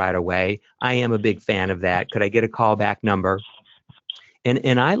number right away. I am a big fan of that. Could I get a callback number?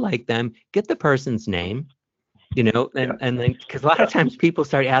 And I like them, get the person's name, you know, and then because a lot of times people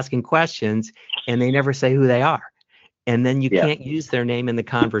start asking questions and they never say who they are. And then you can't use their name in the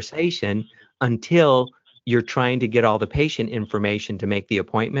conversation until you're trying to get all the patient information to make the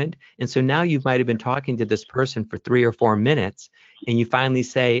appointment. And so now you might have been talking to this person for 3 or 4 minutes and you finally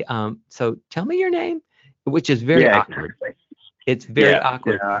say, "So tell me your name," which is very awkward. It's very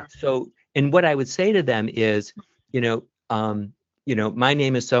awkward. So, and what I would say to them is, "My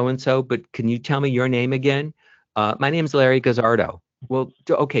name is so-and-so, but can you tell me your name again?" "My name is Larry Gazzardo." "Well,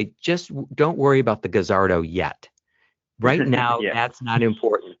 okay, just don't worry about the Gazzardo yet. Right now, that's not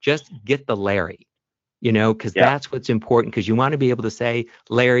important. Just get the Larry, because that's what's important, because you want to be able to say,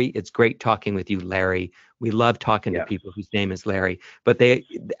 "Larry, it's great talking with you, Larry. We love talking to people whose name is Larry." But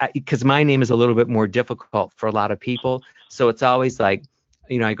because my name is a little bit more difficult for a lot of people. So it's always like,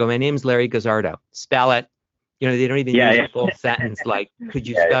 I go, "My name's Larry Gazzardo. Spell it." They don't even use a full sentence like, "Could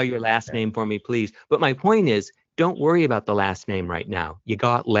you spell your last name for me, please?" But my point is, don't worry about the last name right now. You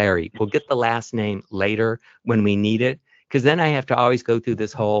got Larry. We'll get the last name later when we need it. Because then I have to always go through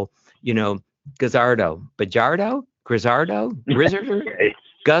this whole, Gazzardo, Bajardo, Grizzardo, Grizzard,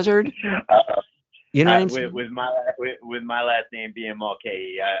 Guzzard. You know what I'm saying? With my last name being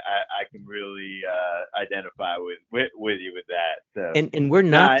Mulcahy, I can really identify with you with that. So. And we're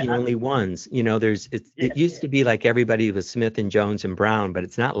not the only ones. It used to be like everybody was Smith and Jones and Brown, but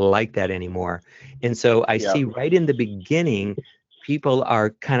it's not like that anymore. And so I see right in the beginning, people are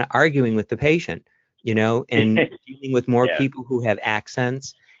kind of arguing with the patient, and dealing with more people who have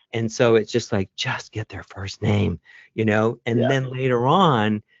accents. And so it's just like, just get their first name, and then later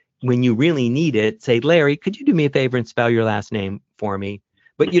on, when you really need it, say, "Larry, could you do me a favor and spell your last name for me?"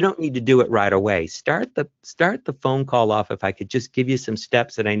 But you don't need to do it right away. Start the phone call off. If I could just give you some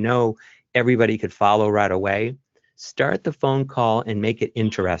steps that I know everybody could follow right away. Start the phone call and make it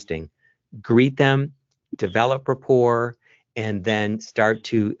interesting. Greet them, develop rapport, and then start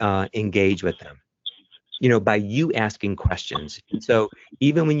to engage with them, by you asking questions. And so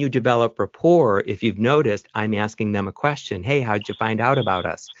even when you develop rapport, if you've noticed, I'm asking them a question. "Hey, how'd you find out about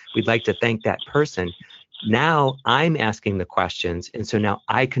us? We'd like to thank that person." Now I'm asking the questions. And so now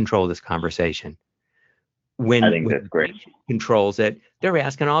I control this conversation. I think that's great. Controls it, they're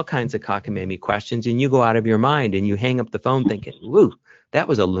asking all kinds of cockamamie questions, and you go out of your mind and you hang up the phone thinking, "Woo, that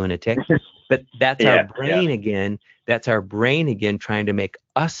was a lunatic." But that's our brain again. That's our brain again trying to make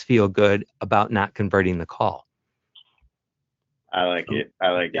us feel good about not converting the call. I like it.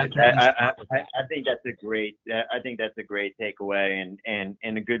 I think that's a great. I think that's a great takeaway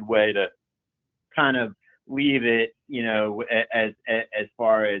and a good way to kind of leave it. As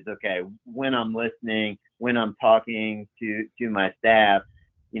far as, okay, when I'm listening, when I'm talking to my staff,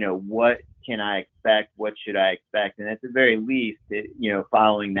 what can I expect? What should I expect? And at the very least,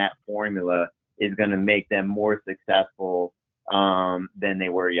 following that formula is going to make them more successful than they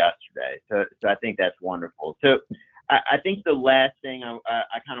were yesterday. So I think that's wonderful. So I think the last thing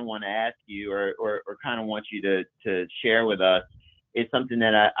I kind of want to ask you or kind of want you to share with us is something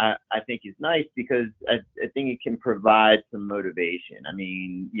that I think is nice, because I think it can provide some motivation. I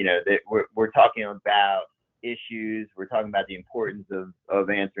mean, that we're talking about issues. We're talking about the importance of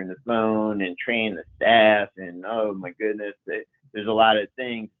answering the phone and training the staff, and oh my goodness, there's a lot of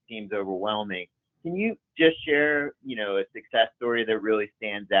things. It seems overwhelming. Can you just share, a success story that really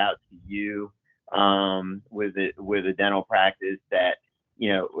stands out to you with a dental practice that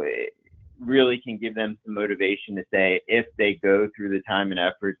really can give them some motivation to say, if they go through the time and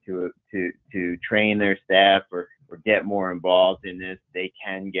effort to train their staff or get more involved in this, they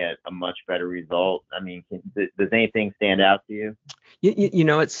can get a much better result? I mean, does anything stand out to you? You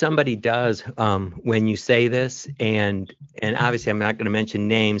know what somebody does when you say this, and obviously I'm not going to mention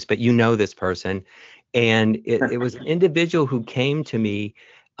names, but you know this person, and it was an individual who came to me,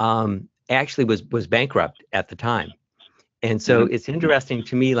 actually was bankrupt at the time. And so it's interesting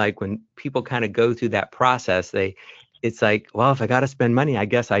to me, like when people kind of go through that process, it's like, well, if I got to spend money, I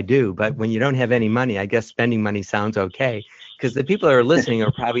guess I do. But when you don't have any money, I guess spending money sounds okay. Because the people that are listening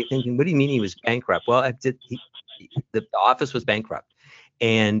are probably thinking, what do you mean he was bankrupt? Well, the office was bankrupt,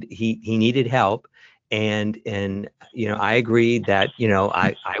 and he needed help. And I agreed that,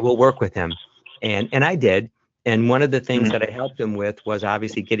 I will work with him. And I did. And one of the things that I helped him with was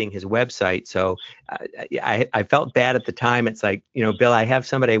obviously getting his website. So I felt bad at the time. It's like, Bill, I have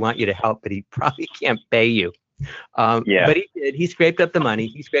somebody I want you to help, but he probably can't pay you. But he did. He scraped up the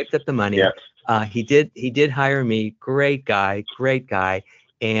money. Yeah. He did hire me. Great guy.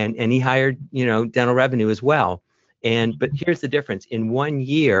 And he hired, Dental Revenue as well. But here's the difference. In 1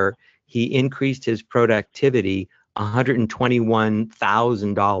 year, he increased his productivity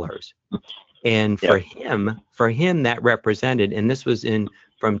 $121,000. And for him, that represented, and this was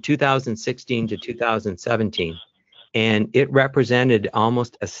from 2016 to 2017, and it represented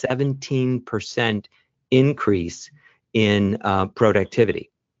almost a 17% increase in productivity.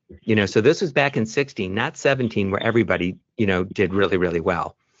 So this was back in 16, not 17, where everybody, did really, really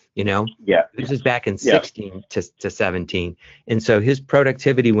well. This was back in 16 to 17. And so his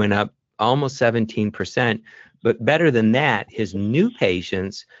productivity went up almost 17%. But better than that, his new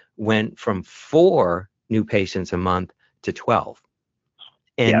patients went from 4 new patients a month to 12.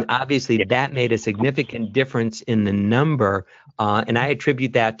 And obviously that made a significant difference in the number. And I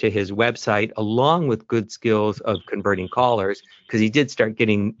attribute that to his website, along with good skills of converting callers, because he did start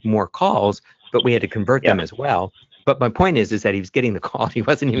getting more calls, but we had to convert them as well. But my point is that he was getting the calls. He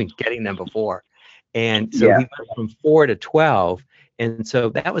wasn't even getting them before. And so he went from 4 to 12. And so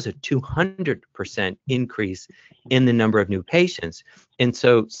that was a 200% increase in the number of new patients. And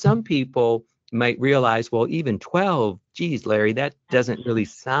so some people might realize, well, even 12, geez, Larry, that doesn't really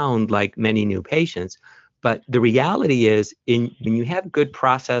sound like many new patients. But the reality is, when you have good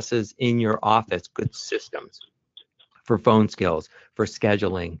processes in your office, good systems for phone skills, for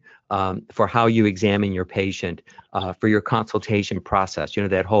scheduling, for how you examine your patient, for your consultation process,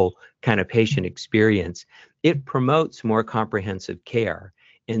 that whole kind of patient experience, it promotes more comprehensive care.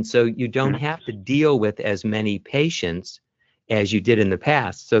 And so you don't have to deal with as many patients as you did in the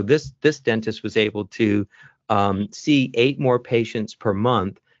past. So this dentist was able to see 8 more patients per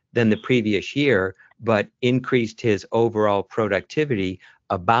month than the previous year, but increased his overall productivity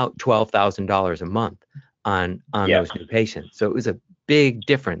about $12,000 a month on those new patients. So it was a big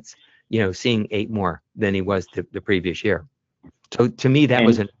difference, seeing 8 more than he was the previous year. So to me, that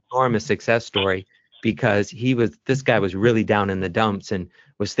was an enormous success story, because this guy was really down in the dumps and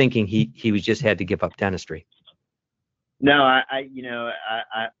was thinking he was just had to give up dentistry. No, I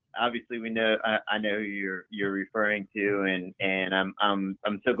obviously we know, I know who you're referring to, and I'm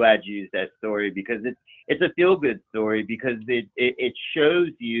so glad you used that story, because it's a feel good story, because it shows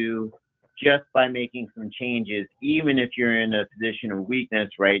you, just by making some changes, even if you're in a position of weakness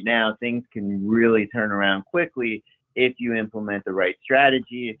right now, things can really turn around quickly if you implement the right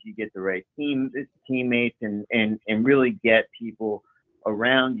strategy, if you get the right teammates, and really get people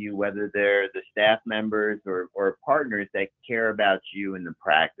around you, whether they're the staff members or partners that care about you in the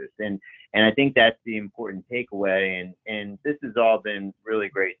practice. And I think that's the important takeaway. And this has all been really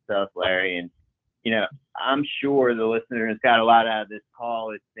great stuff, Larry. And I'm sure the listeners got a lot out of this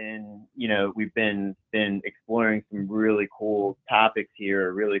call. It's been, we've been exploring some really cool topics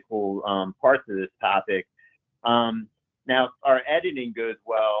here, really cool parts of this topic. Now, if our editing goes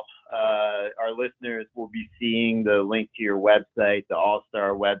well, our listeners will be seeing the link to your website, the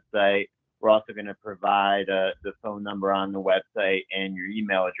All-Star website. We're also going to provide the phone number on the website and your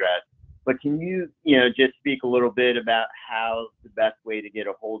email address. But can you, just speak a little bit about how the best way to get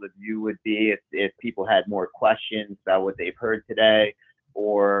a hold of you would be if people had more questions about what they've heard today,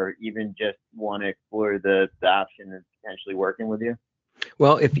 or even just want to explore the option of potentially working with you?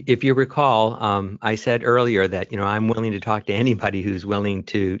 Well, if you recall, I said earlier that I'm willing to talk to anybody who's willing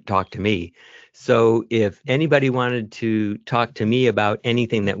to talk to me. So if anybody wanted to talk to me about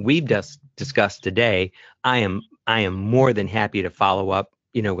anything that we've just discussed today, I am more than happy to follow up,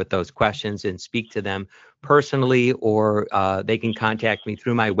 with those questions and speak to them personally, or they can contact me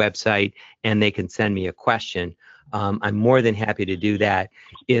through my website and they can send me a question. I'm more than happy to do that.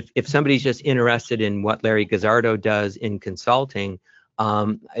 If somebody's just interested in what Larry Guzzardo does in consulting,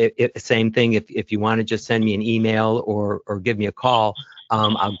 same thing. If you want to just send me an email or give me a call,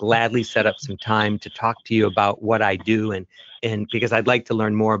 I'll gladly set up some time to talk to you about what I do, and because I'd like to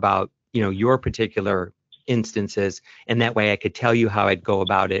learn more about your particular instances, and that way I could tell you how I'd go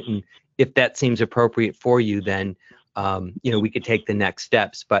about it. And if that seems appropriate for you, then we could take the next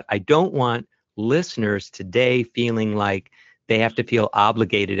steps. But I don't want listeners today feeling like they have to feel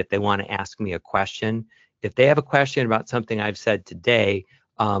obligated if they want to ask me a question. If they have a question about something I've said today,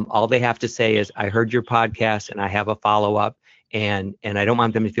 all they have to say is, I heard your podcast and I have a follow-up, and I don't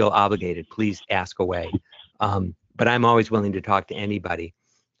want them to feel obligated. Please ask away. But I'm always willing to talk to anybody.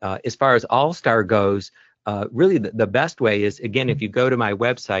 As far as All-Star goes, really the best way is, again, if you go to my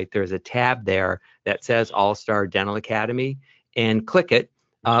website, there's a tab there that says All-Star Dental Academy, and click it.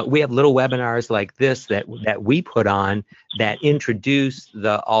 We have little webinars like this that we put on that introduce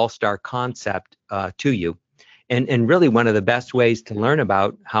the All-Star concept to you. And really one of the best ways to learn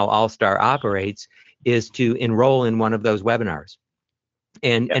about how All-Star operates is to enroll in one of those webinars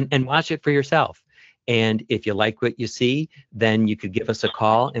and watch it for yourself. And if you like what you see, then you could give us a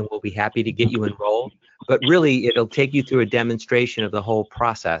call and we'll be happy to get you enrolled. But really, it'll take you through a demonstration of the whole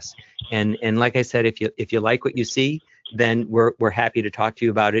process. And like I said, if you like what you see, then we're happy to talk to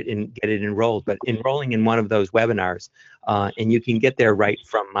you about it and get it enrolled. But enrolling in one of those webinars, and you can get there right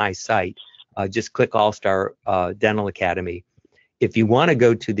from my site. Just click All-Star Dental Academy. If you want to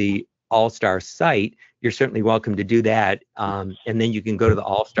go to the All-Star site, you're certainly welcome to do that. And then you can go to the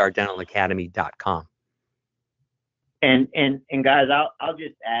allstardentalacademy.com. And guys, I'll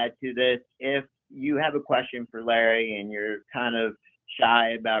just add to this. If you have a question for Larry and you're kind of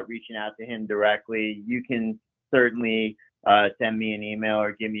shy about reaching out to him directly, you can certainly send me an email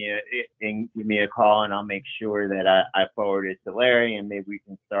or give me a call, and I'll make sure that I forward it to Larry, and maybe we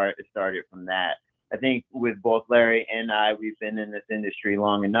can start it from that. I think with both Larry and I, we've been in this industry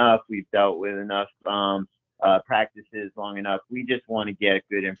long enough. We've dealt with enough practices long enough. We just want to get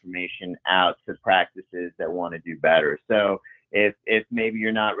good information out to practices that want to do better. So if maybe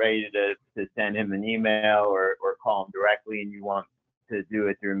you're not ready to send him an email or call him directly and you want to do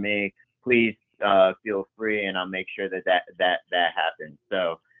it through me, please feel free, and I'll make sure that happens.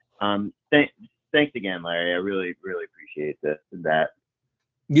 So thanks again, Larry. I really appreciate that.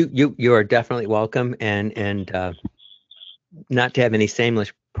 You are definitely welcome, and not to have any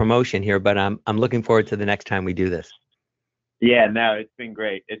shameless promotion here, but I'm looking forward to the next time we do this. Yeah, no, it's been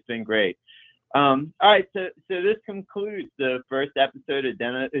great. All right, so this concludes the first episode of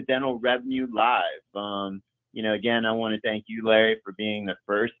Dental Revenue Live. Again, I want to thank you, Larry, for being the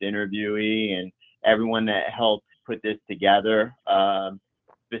first interviewee, and everyone that helped put this together.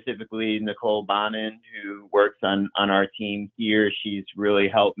 Specifically Nicole Bonin, who works on our team here. She's really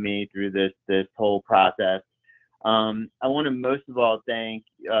helped me through this whole process. I want to most of all thank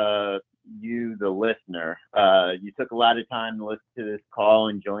you, the listener. You took a lot of time to listen to this call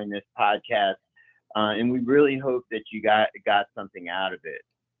and join this podcast, and we really hope that you got something out of it.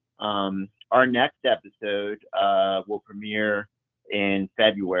 Our next episode will premiere in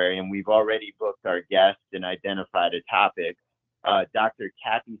February, and we've already booked our guest and identified a topic. Dr.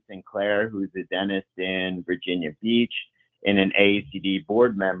 Kathy Sinclair, who's a dentist in Virginia Beach and an AACD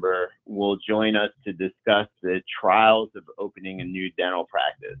board member, will join us to discuss the trials of opening a new dental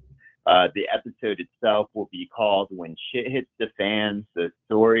practice. The episode itself will be called When Shit Hits the Fan, the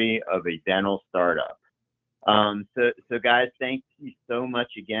Story of a Dental Startup. So guys, thank you so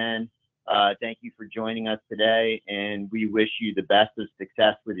much again. Thank you for joining us today, and we wish you the best of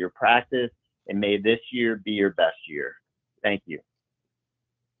success with your practice, and may this year be your best year. Thank you.